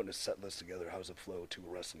 How you're putting a set list together, how does it flow to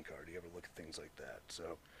a wrestling card? Do you ever look at things like that?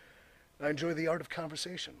 So I enjoy the art of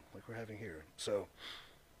conversation like we're having here. So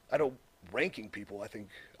I don't ranking people. I think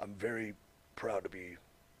I'm very proud to be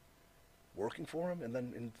working for him and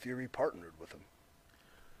then in theory partnered with him.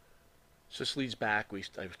 So this leads back,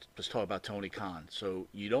 I was talking about Tony Khan. So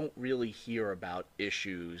you don't really hear about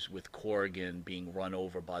issues with Corgan being run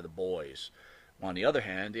over by the boys. On the other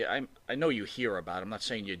hand, I know you hear about it. I'm not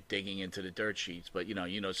saying you're digging into the dirt sheets, but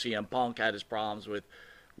CM Punk had his problems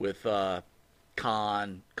with Khan.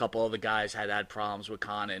 A couple other guys had problems with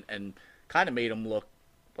Khan and kind of made him look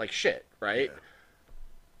like shit, right? Yeah.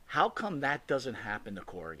 How come that doesn't happen to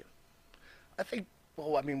Corgan? I think,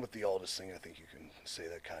 with the Aldous thing, I think you can say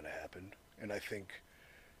that kind of happened. And I think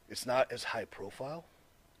it's not as high profile,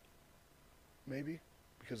 maybe,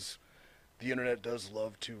 because the internet does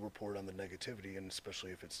love to report on the negativity, and especially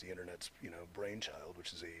if it's the internet's, brainchild,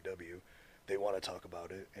 which is AEW, they want to talk about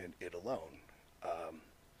it and it alone.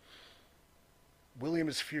 William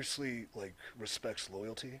is fiercely, respects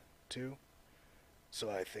loyalty, too. So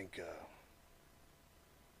I think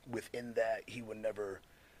within that, he would never...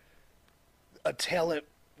 A talent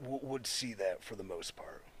would see that for the most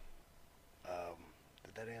part.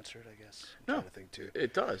 Did that answer it, I guess? No, trying to think too.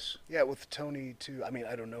 It does. Yeah, with Tony, too.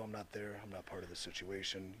 I don't know. I'm not there. I'm not part of the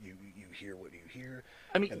situation. You hear what you hear.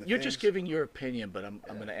 You're just giving your opinion, but I'm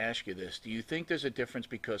going to ask you this. Do you think there's a difference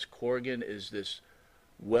because Corgan is this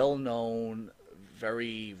well-known,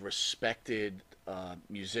 very respected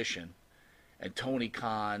musician, and Tony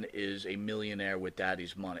Khan is a millionaire with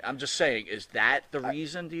daddy's money? I'm just saying, is that the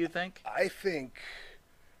reason, do you think? I think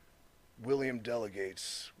William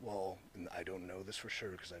delegates, and I don't know this for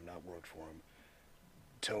sure because I've not worked for him,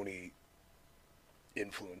 Tony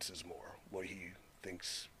influences more what he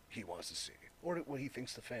thinks he wants to see, or what he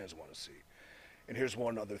thinks the fans want to see. And here's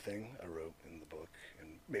one other thing I wrote in the book,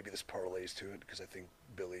 and maybe this parlays to it because I think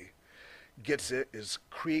Billy gets it, is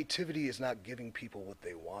creativity is not giving people what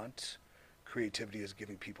they want. Creativity is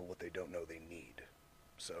giving people what they don't know they need.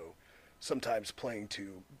 So sometimes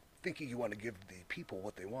thinking you want to give the people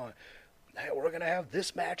what they want, hey, we're going to have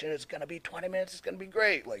this match and it's going to be 20 minutes, it's going to be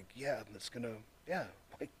great.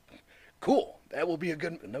 Cool. That will be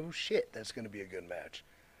no shit, that's going to be a good match.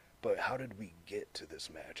 But how did we get to this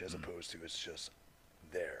match as opposed to it's just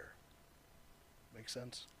there? Make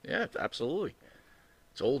sense? Yeah, absolutely.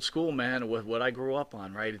 It's old school, man. What I grew up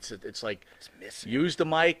on, right? It's like It's missing. use the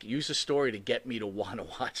mic, use the story to get me to want to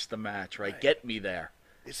watch the match, right? Get me there.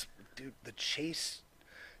 It's, dude, the chase,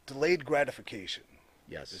 delayed gratification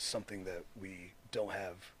Yes. is something that we don't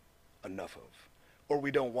have enough of, or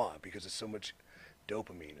we don't want because it's so much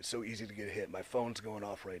dopamine. It's so easy to get hit. My phone's going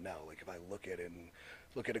off right now. Like if I look at it and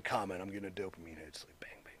look at a comment, I'm getting a dopamine hit. It's like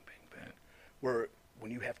bang, bang, bang, bang. Where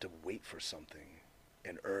when you have to wait for something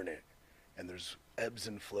and earn it, and there's ebbs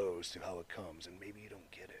and flows to how it comes, and maybe you don't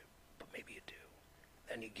get it, but maybe you do.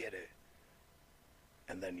 Then you get it,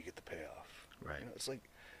 and then you get the payoff. Right. You know, it's like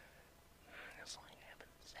having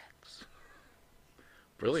sex.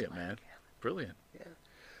 Brilliant, man. Brilliant. Yeah.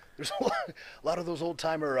 There's a lot of those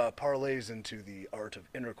old-timer parlays into the art of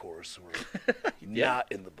intercourse were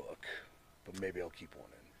not in the book, but maybe I'll keep one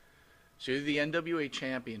in. So you're the NWA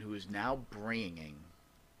champion who is now bringing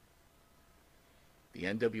the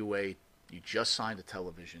NWA. You just signed a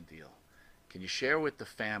television deal. Can you share with the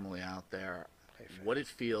family out there what it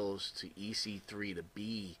feels to EC3 to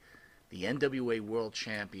be the NWA world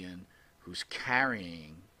champion who's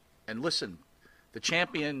carrying, and listen, the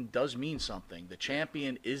champion does mean something. The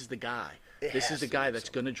champion is the guy. This is the guy that's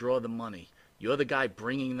going to draw the money. You're the guy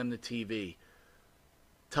bringing them the TV.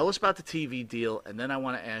 Tell us about the TV deal, and then I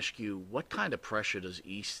want to ask you, what kind of pressure does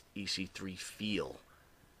EC3 feel?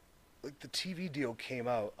 Like the TV deal came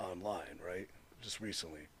out online, right? Just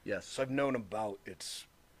recently. Yes. So I've known about its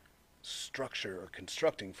structure or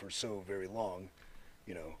constructing for so very long,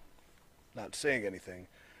 you know, not saying anything,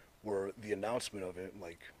 where the announcement of it,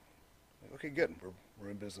 like, okay, good, we're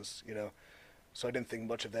in business, you know. So I didn't think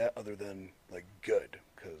much of that other than, like, good,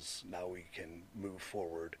 because now we can move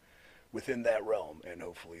forward within that realm and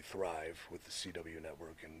hopefully thrive with the CW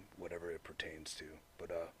network and whatever it pertains to. But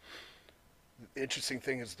the interesting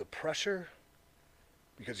thing is the pressure,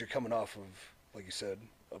 because you're coming off of, like you said,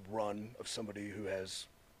 a run of somebody who has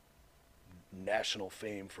national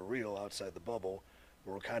fame for real outside the bubble,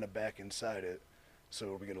 where we're kind of back inside it.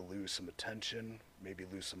 So are we going to lose some attention, maybe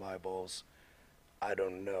lose some eyeballs? I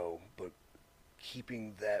don't know, but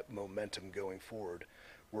keeping that momentum going forward.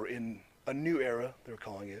 We're in a new era, they're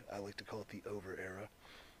calling it. I like to call it the over era.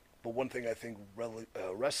 But one thing I think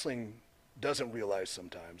wrestling doesn't realize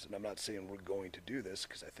sometimes, and I'm not saying we're going to do this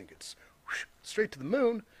because I think it's straight to the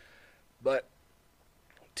moon, but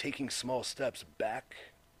taking small steps back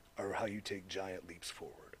are how you take giant leaps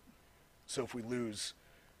forward. So if we lose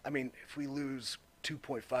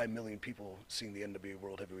 2.5 million people seeing the NWA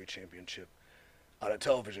World Heavyweight Championship on a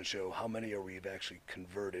television show, how many are we actually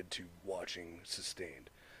converted to watching sustained?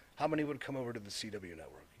 How many would come over to the CW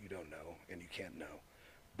network? You don't know, and you can't know.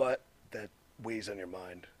 But that weighs on your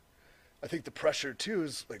mind. I think the pressure, too,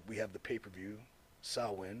 is like we have the pay-per-view,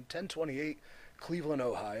 Samhain, 10/28, Cleveland,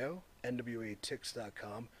 Ohio,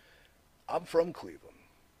 NWATix.com. I'm from Cleveland.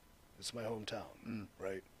 It's my hometown,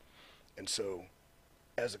 right? And so,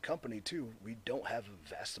 as a company, too, we don't have a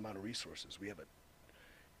vast amount of resources. We have a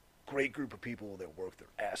great group of people that work their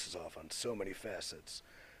asses off on so many facets,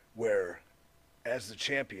 where, as the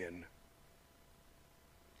champion,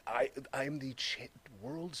 I'm the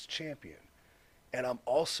world's champion. And I'm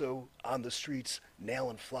also on the streets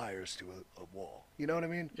nailing flyers to a wall. You know what I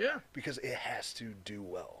mean? Yeah. Because it has to do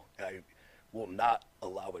well. I will not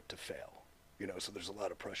allow it to fail. You know, so there's a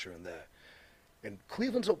lot of pressure in that. And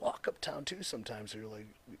Cleveland's a walk-up town, too, sometimes. So you're like,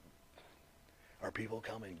 are people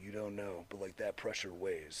coming? You don't know. But, like, that pressure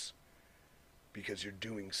weighs because you're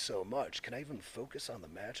doing so much. Can I even focus on the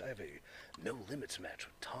match? I have a no-limits match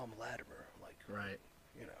with Tom Latimer. Like, Right.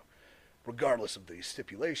 you know, regardless of the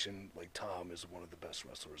stipulation, like, Tom is one of the best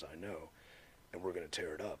wrestlers I know, and we're going to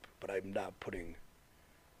tear it up. But am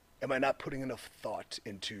I not putting enough thought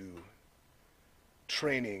into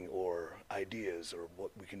training or ideas or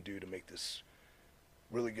what we can do to make this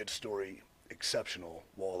really good story exceptional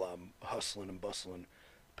while I'm hustling and bustling,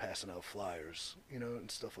 passing out flyers, you know, and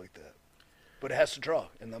stuff like that? But it has to draw,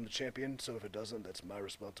 and I'm the champion, so if it doesn't, that's my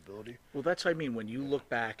responsibility. Well, that's what I mean. When you look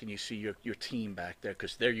back and you see your team back there,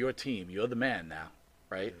 because they're your team, you're the man now,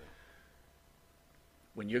 right? Yeah.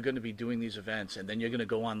 When you're going to be doing these events, and then you're going to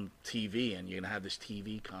go on TV, and you're going to have this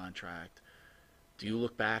TV contract, do you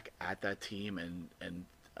look back at that team and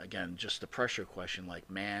again, just the pressure question, like,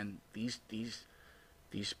 man, these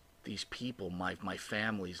people, my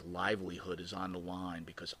family's livelihood is on the line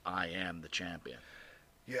because I am the champion.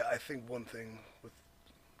 Yeah, I think one thing,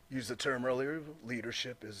 use the term earlier,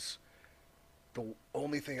 leadership is the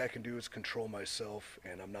only thing I can do is control myself,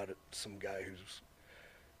 and I'm not some guy who's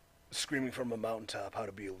screaming from a mountaintop how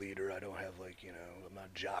to be a leader. I don't have, like, you know, I'm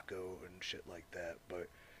not Jocko and shit like that, but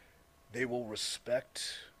they will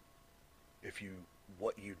respect if you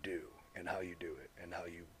what you do and how you do it and how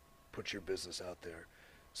you put your business out there.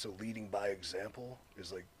 So leading by example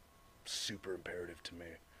is like super imperative to me.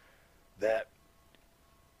 That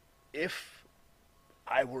if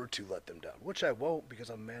I were to let them down, which I won't because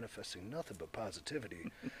I'm manifesting nothing but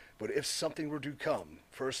positivity, but if something were to come,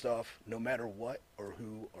 first off, no matter what or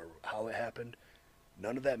who or how it happened,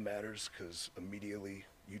 none of that matters because immediately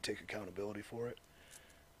you take accountability for it.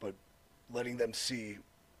 But letting them see,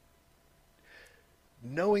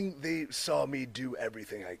 knowing they saw me do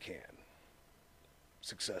everything I can,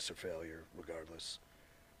 success or failure, regardless,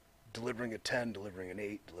 delivering a 10, delivering an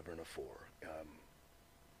 8, delivering a 4.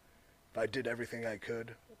 If I did everything I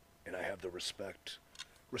could, and I have the respect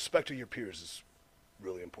of your peers is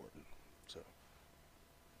really important. So.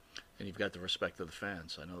 And you've got the respect of the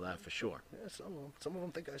fans. I know that for sure. Yeah, some of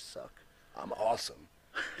them think I suck. I'm awesome,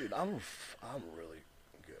 dude. I'm really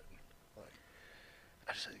good.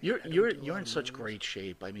 Like, you're in such great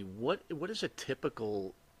shape. I mean, what is a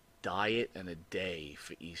typical diet and a day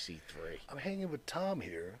for EC3? I'm hanging with Tom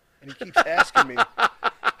here, and he keeps asking me,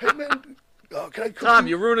 "Hey man, can I cook Tom,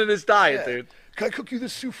 you? you're ruining his diet, dude. Can I cook you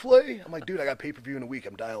this souffle?" I'm like, "Dude, I got pay-per-view in a week.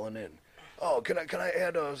 I'm dialing in." "Oh, can I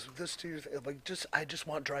add this to your thing?" I'm like, I just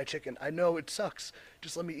want dry chicken. I know it sucks.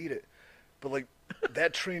 Just let me eat it. But like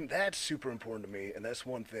that's super important to me, and that's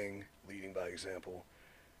one thing, leading by example,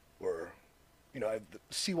 where, you know, I have the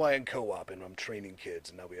CYN co-op, and I'm training kids,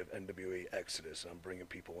 and now we have NWA Exodus, and I'm bringing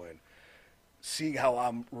people in. Seeing how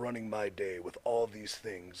I'm running my day with all these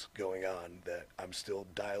things going on, that I'm still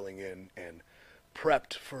dialing in and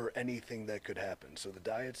prepped for anything that could happen. So the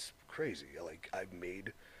diet's crazy. Like, I've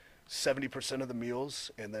made 70% of the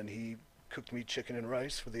meals, and then he cooked me chicken and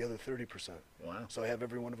rice for the other 30%. Wow. So I have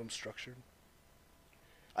every one of them structured.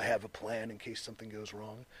 I have a plan in case something goes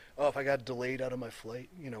wrong. Oh, if I got delayed out of my flight,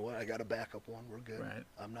 you know what? I got a backup one. We're good. Right.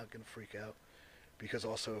 I'm not going to freak out. Because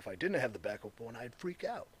also, if I didn't have the backup one, I'd freak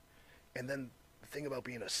out. And then the thing about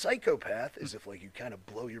being a psychopath is if, like, you kind of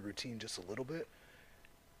blow your routine just a little bit,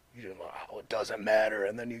 you just, oh, it doesn't matter.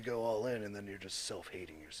 And then you go all in, and then you're just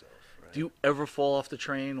self-hating yourself. Right? Do you ever fall off the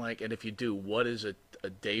train? Like, and if you do, what is a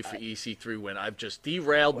day for EC3 when I've just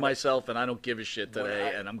derailed myself and I don't give a shit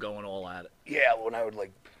today and I'm going all at it? Yeah, when I would,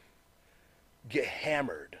 like, get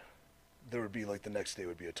hammered, there would be, like, the next day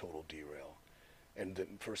would be a total derail. And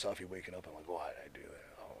then first off, you're waking up, I'm like, why did I do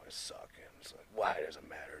that? Oh, I suck. And it's like, why does it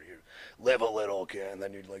matter? You live a little, okay? And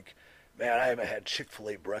then you're like, man, I haven't had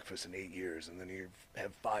Chick-fil-A breakfast in 8 years. And then you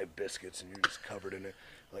have 5 biscuits and you're just covered in it.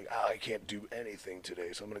 Like, oh, I can't do anything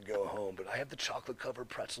today, so I'm going to go home. But I have the chocolate-covered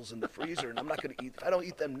pretzels in the freezer, and I'm not going to eat. If I don't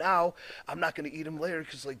eat them now, I'm not going to eat them later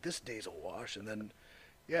because, like, this day's a wash. And then,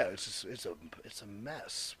 yeah, it's a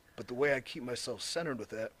mess. But the way I keep myself centered with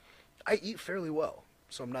that, I eat fairly well.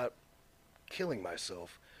 So I'm not killing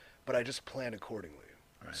myself, but I just plan accordingly.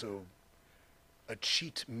 Right. So a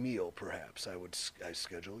cheat meal, perhaps, I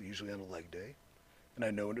schedule, usually on a leg day, and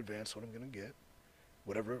I know in advance what I'm going to get,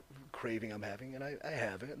 whatever craving I'm having, and I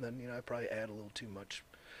have it, and then, you know, I probably add a little too much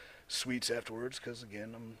sweets afterwards because,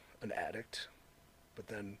 again, I'm an addict. But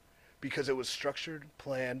then, because it was structured,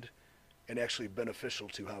 planned, and actually beneficial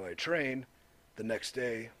to how I train, the next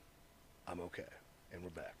day, I'm okay, and we're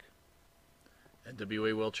back.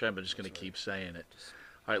 NWA World Champ, I'm just going to keep saying it.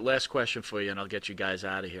 All right, last question for you, and I'll get you guys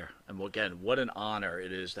out of here. And again, what an honor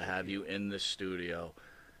it is to have you in the studio.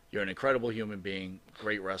 You're an incredible human being,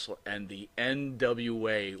 great wrestler, and the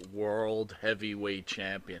NWA World Heavyweight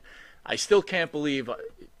Champion. I still can't believe,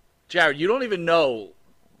 Jared, you don't even know,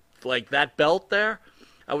 like, that belt there.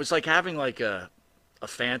 I was like having like a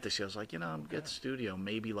fantasy. I was like, you know, I'm at the studio.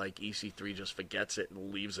 Maybe like EC3 just forgets it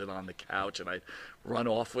and leaves it on the couch, and I run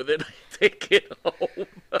off with it and take it home.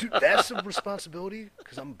 Dude, that's a responsibility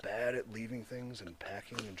because I'm bad at leaving things and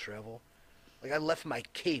packing and travel. Like, I left my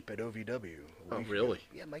cape at OVW. Oh, really?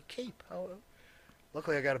 Yeah, my cape.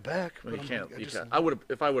 Luckily, I got it back. Well, but you can't. I would have,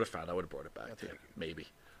 if I would have found, I would have brought it back to you. Maybe.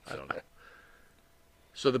 I don't know.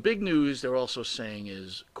 So the big news they're also saying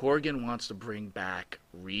is Corgan wants to bring back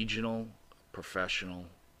regional professional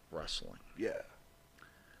wrestling. Yeah.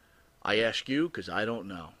 I ask you because I don't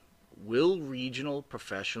know. Will regional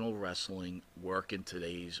professional wrestling work in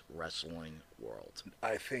today's wrestling world?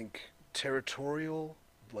 I think territorial,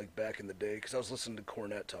 like back in the day, because I was listening to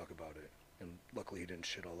Cornette talk about it, and luckily he didn't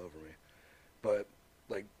shit all over me. But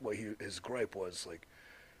like what his gripe was, like,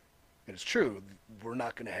 and it's true, we're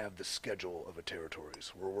not going to have the schedule of a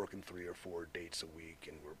territories. We're working 3 or 4 dates a week,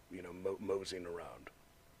 and we're, you know, moseying around.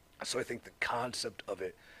 So I think the concept of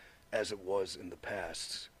it, as it was in the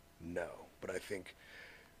past, no. But I think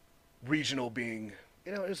regional being,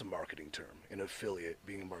 you know, it is a marketing term. An affiliate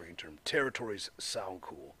being a marketing term. Territories sound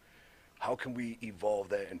cool. how can we evolve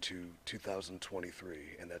that into 2023?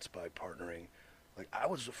 And that's by partnering. Like, I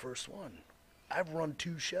was the first one. I've run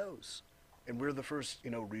 2 shows, and we're the first,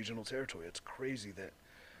 regional territory. It's crazy that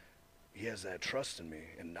he has that trust in me,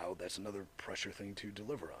 and now that's another pressure thing to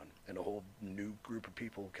deliver on, and a whole new group of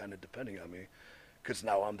people kind of depending on me, because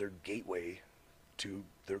now I'm their gateway to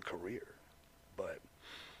their career. But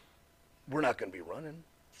we're not going to be running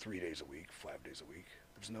 3 days a week, 5 days a week.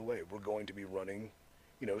 There's no way. We're going to be running,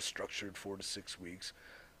 structured 4 to 6 weeks,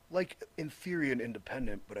 like in theory an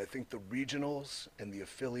independent, but I think the regionals and the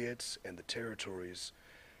affiliates and the territories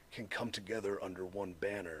can come together under one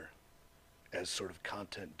banner as sort of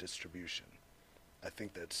content distribution. I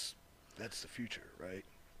think that's the future, right?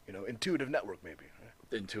 Intuitive network maybe.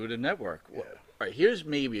 Right? Intuitive network. Yeah. All right, here's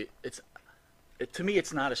maybe to me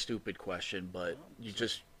it's not a stupid question, but you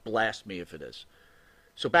just blast me if it is.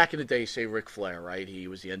 So back in the day, say Ric Flair, right? He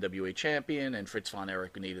was the NWA champion, and Fritz von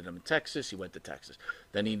Erich needed him in Texas. He went to Texas.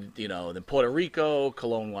 Then then Puerto Rico,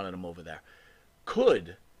 Cologne wanted him over there.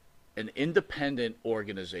 Could an independent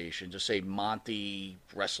organization, just say Monte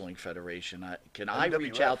Wrestling Federation, can I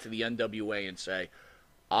reach out to the NWA and say,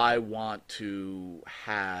 I want to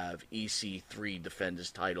have EC3 defend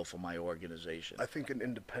his title for my organization? I think an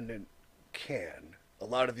independent can. A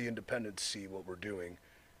lot of the independents see what we're doing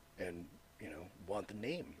and, want the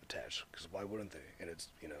name attached, because why wouldn't they? And it's,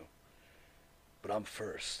 but I'm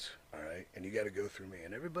first, all right? And you got to go through me.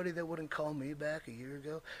 And everybody that wouldn't call me back a year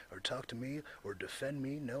ago or talk to me or defend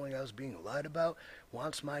me knowing I was being lied about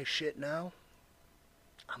wants my shit now,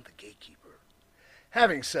 I'm the gatekeeper.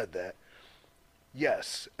 Having said that,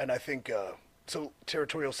 yes, and I think, so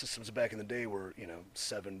territorial systems back in the day were,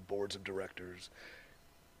 7 boards of directors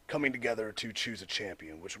coming together to choose a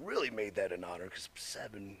champion, which really made that an honor, because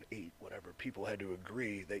 7, 8, whatever, people had to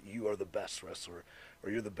agree that you are the best wrestler or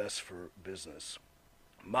you're the best for business.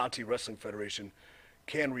 Monte Wrestling Federation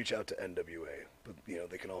can reach out to NWA, but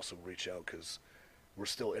they can also reach out because we're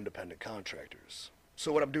still independent contractors.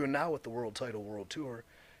 So what I'm doing now with the World Title World Tour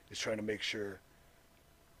is trying to make sure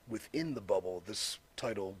within the bubble this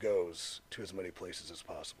title goes to as many places as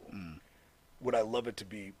possible. Would I love it to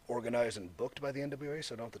be organized and booked by the NWA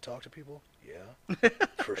so I don't have to talk to people? Yeah,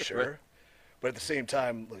 for sure. Right. But at the same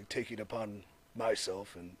time, like, taking upon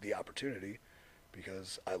myself and the opportunity,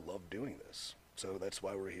 because I love doing this. So that's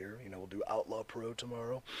why we're here. We'll do Outlaw Pro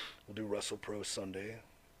tomorrow. We'll do Wrestle Pro Sunday.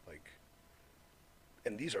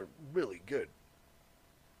 And these are really good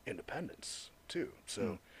independents too.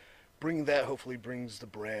 So bringing that hopefully brings the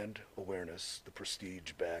brand awareness, the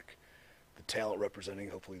prestige back. The talent representing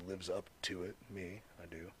hopefully lives up to it. Me, I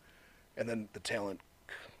do. And then the talent,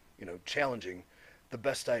 challenging the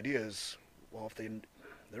best ideas. Well, if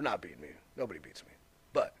they're not beating me, nobody beats me.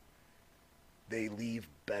 But they leave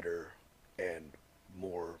better and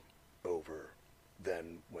more over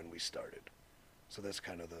than when we started. So that's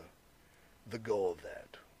kind of the goal of that.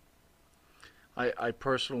 I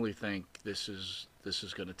personally think this is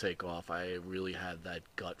going to take off. I really had that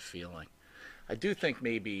gut feeling. I do think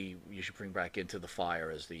maybe you should bring back Into the Fire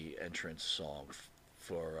as the entrance song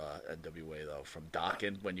for NWA, though, from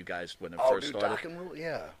Dokken when it first started. Dokken,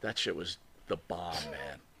 yeah. That shit was the bomb,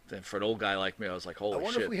 man. And for an old guy like me, I was like, holy shit. I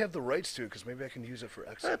wonder if we have the rights to it, because maybe I can use it for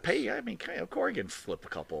excess. Corey can flip a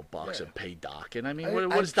couple of bucks and pay Dokken. I mean,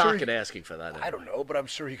 what is sure Dokken asking for that? Anyway? I don't know, but I'm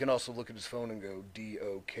sure he can also look at his phone and go,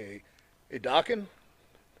 D-O-K. Hey, Dokken?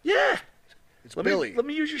 Yeah. It's Billy. Let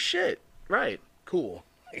me use your shit. Right. Cool.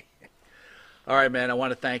 All right, man, I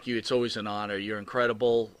want to thank you. It's always an honor. You're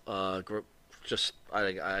incredible. I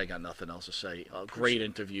got nothing else to say. Great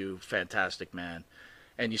interview. Fantastic, man.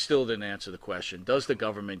 And you still didn't answer the question. Does the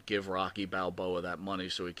government give Rocky Balboa that money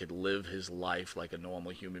so he could live his life like a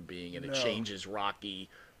normal human being, and it changes Rocky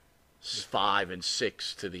 5 and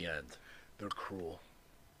 6 to the end? They're cruel.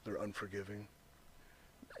 They're unforgiving.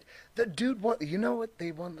 That dude won. You know what?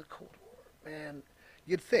 They won the Cold War, man.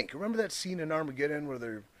 You'd think. Remember that scene in Armageddon where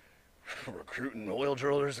they're recruiting oil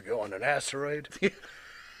drillers to go on an asteroid?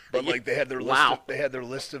 But they had their list. They had their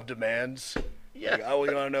list of demands. Yeah. We want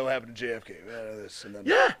to know what happened to JFK. This and then.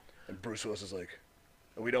 Yeah. And Bruce Willis is like,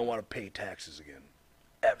 we don't want to pay taxes again,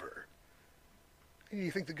 ever. Do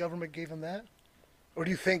you think the government gave him that, or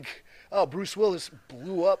do you think, Bruce Willis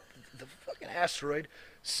blew up the fucking asteroid,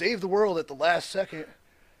 saved the world at the last second?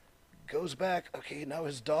 Goes back. Okay, now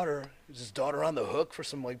is his daughter on the hook for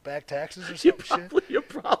some back taxes or some shit? You're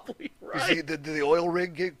probably right. Did the oil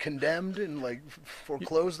rig get condemned and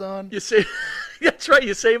foreclosed on? That's right.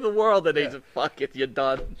 You save the world, and they just fuck it. You're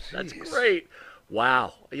done. Jeez. That's great.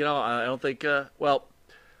 Wow. I don't think. Now, all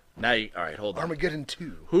right. Hold on. Armageddon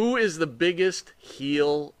 2. Who is the biggest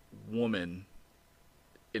heel woman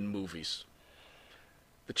in movies?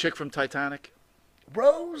 The chick from Titanic?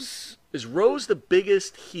 Rose? Is Rose the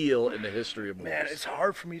biggest heel in the history of movies? Man, it's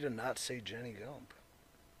hard for me to not say Jenny Gump.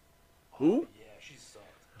 Who? Yeah, she sucked.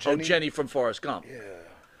 Oh, Jenny from Forrest Gump. Yeah.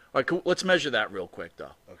 All right, cool. Let's measure that real quick,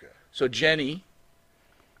 though. Okay. So Jenny,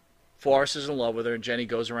 Forrest is in love with her, and Jenny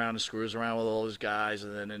goes around and screws around with all those guys,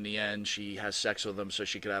 and then in the end, she has sex with them so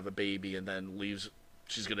she could have a baby, and then leaves.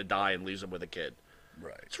 She's gonna die and leaves him with a kid.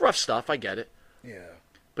 Right. It's rough stuff. I get it. Yeah.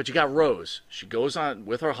 But you got Rose. She goes on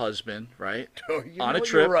with her husband, right? Oh, you on know a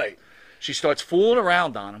trip. You're right. She starts fooling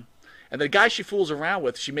around on him. And the guy she fools around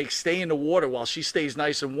with, she makes stay in the water while she stays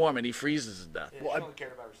nice and warm, and he freezes to death. Yeah, Well, she only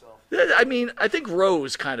cared about herself. I mean, I think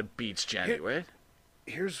Rose kind of beats Jenny, right?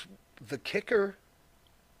 Here's the kicker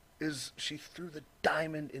is she threw the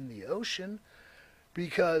diamond in the ocean,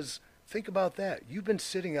 because think about that. You've been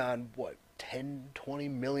sitting on, what, 10, 20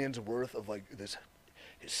 millions worth of, like, this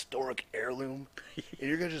historic heirloom, and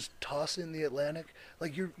you're going to just toss it in the Atlantic?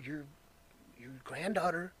 Like, your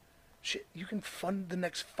granddaughter, you can fund the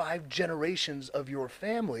next 5 generations of your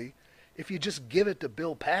family if you just give it to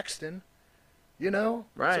Bill Paxton, you know?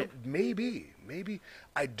 Right. So maybe.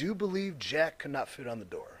 I do believe Jack could not fit on the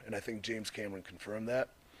door, and I think James Cameron confirmed that.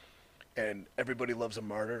 And everybody loves a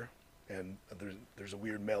martyr, and there's a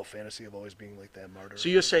weird male fantasy of always being like that martyr. So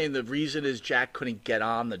you're saying the reason is Jack couldn't get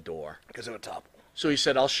on the door. Because it would topple. So he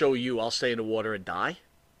said, I'll show you. I'll stay in the water and die?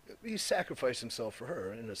 He sacrificed himself for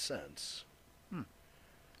her, in a sense.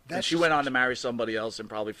 And she went on to marry somebody else and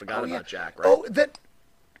probably forgot about Jack, right? Oh,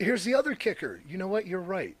 here's the other kicker. You know what? You're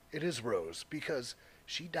right. It is Rose, because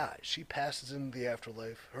she dies. She passes into the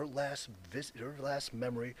afterlife. Her last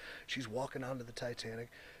memory, she's walking onto the Titanic.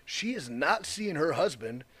 She is not seeing her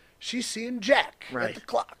husband. She's seeing Jack at the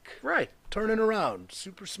clock. Right. Turning around,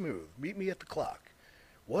 super smooth. Meet me at the clock.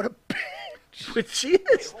 What a bitch. But she Wait,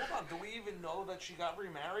 is. hold on. Do we even know that she got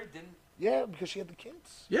remarried? Didn't? Yeah, because she had the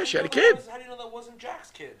kids. Yeah, she had a How do you kid. know that wasn't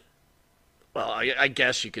Jack's kid? Well, I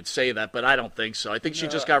guess you could say that, but I don't think so. I think she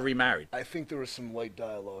just got remarried. I think there was some light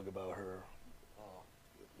dialogue about her.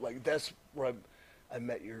 Like, that's where I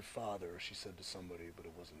met your father, she said to somebody, but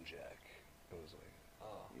it wasn't Jack. It was like,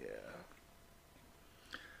 yeah.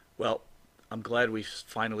 Well, I'm glad we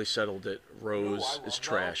finally settled it. Rose I love is though?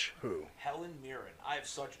 trash. Who? Helen Mirren. I have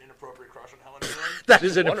such an inappropriate crush on Helen Mirren. That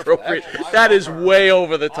is wonderful. inappropriate. Oh, I That love is her. way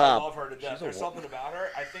over the I top. love her to death. She's a There's woman. something about her.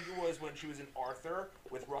 I think it was when she was in Arthur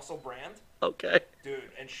with Russell Brand. Okay. Dude,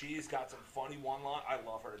 and she's got some funny one-line. I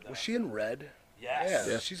love her to death. Was she in Red? Yes.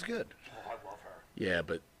 Yeah, she's good. Oh, I love her. Yeah,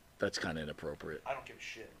 but that's kind of inappropriate. I don't give a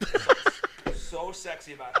shit. So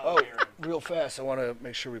sexy about Helen Mirren. Real fast, I want to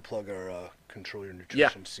make sure we plug our Control Your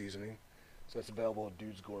Nutrition seasoning. So that's available at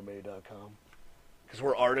dudesgourmet.com. Because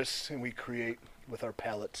we're artists and we create with our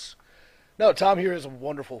palates. No, Tom here has a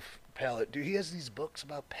wonderful palate. Dude, he has these books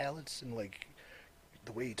about palates, and like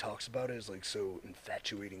the way he talks about it is like so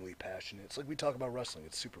infatuatingly passionate. It's like we talk about wrestling.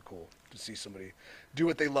 It's super cool to see somebody do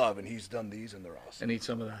what they love, and he's done these, and they're awesome. I need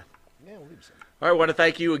some of that. Yeah, we'll leave some. All right, I want to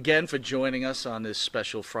thank you again for joining us on this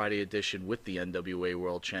special Friday edition with the NWA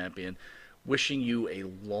World Champion. Wishing you a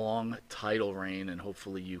long title reign, and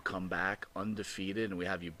hopefully you come back undefeated, and we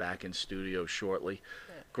have you back in studio shortly.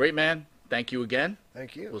 Great, man. Thank you again.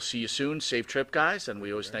 Thank you. We'll see you soon. Safe trip, guys, and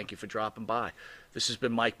we always thank you for dropping by. This has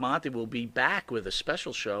been Mike Monte. We'll be back with a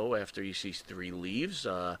special show after EC3 leaves.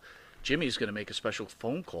 Jimmy's going to make a special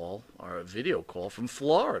phone call or a video call from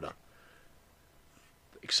Florida.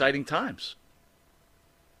 Exciting times.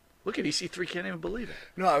 Look at EC3, can't even believe it.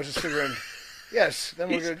 No, I was just figuring. Yes, then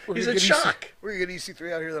He's we're in gonna get shock. We're gonna get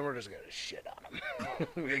EC3 out here. Then we're just gonna shit on him.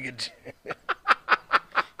 We're gonna get.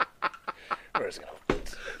 We're just gonna.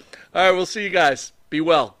 All right, we'll see you guys. Be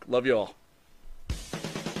well. Love you all.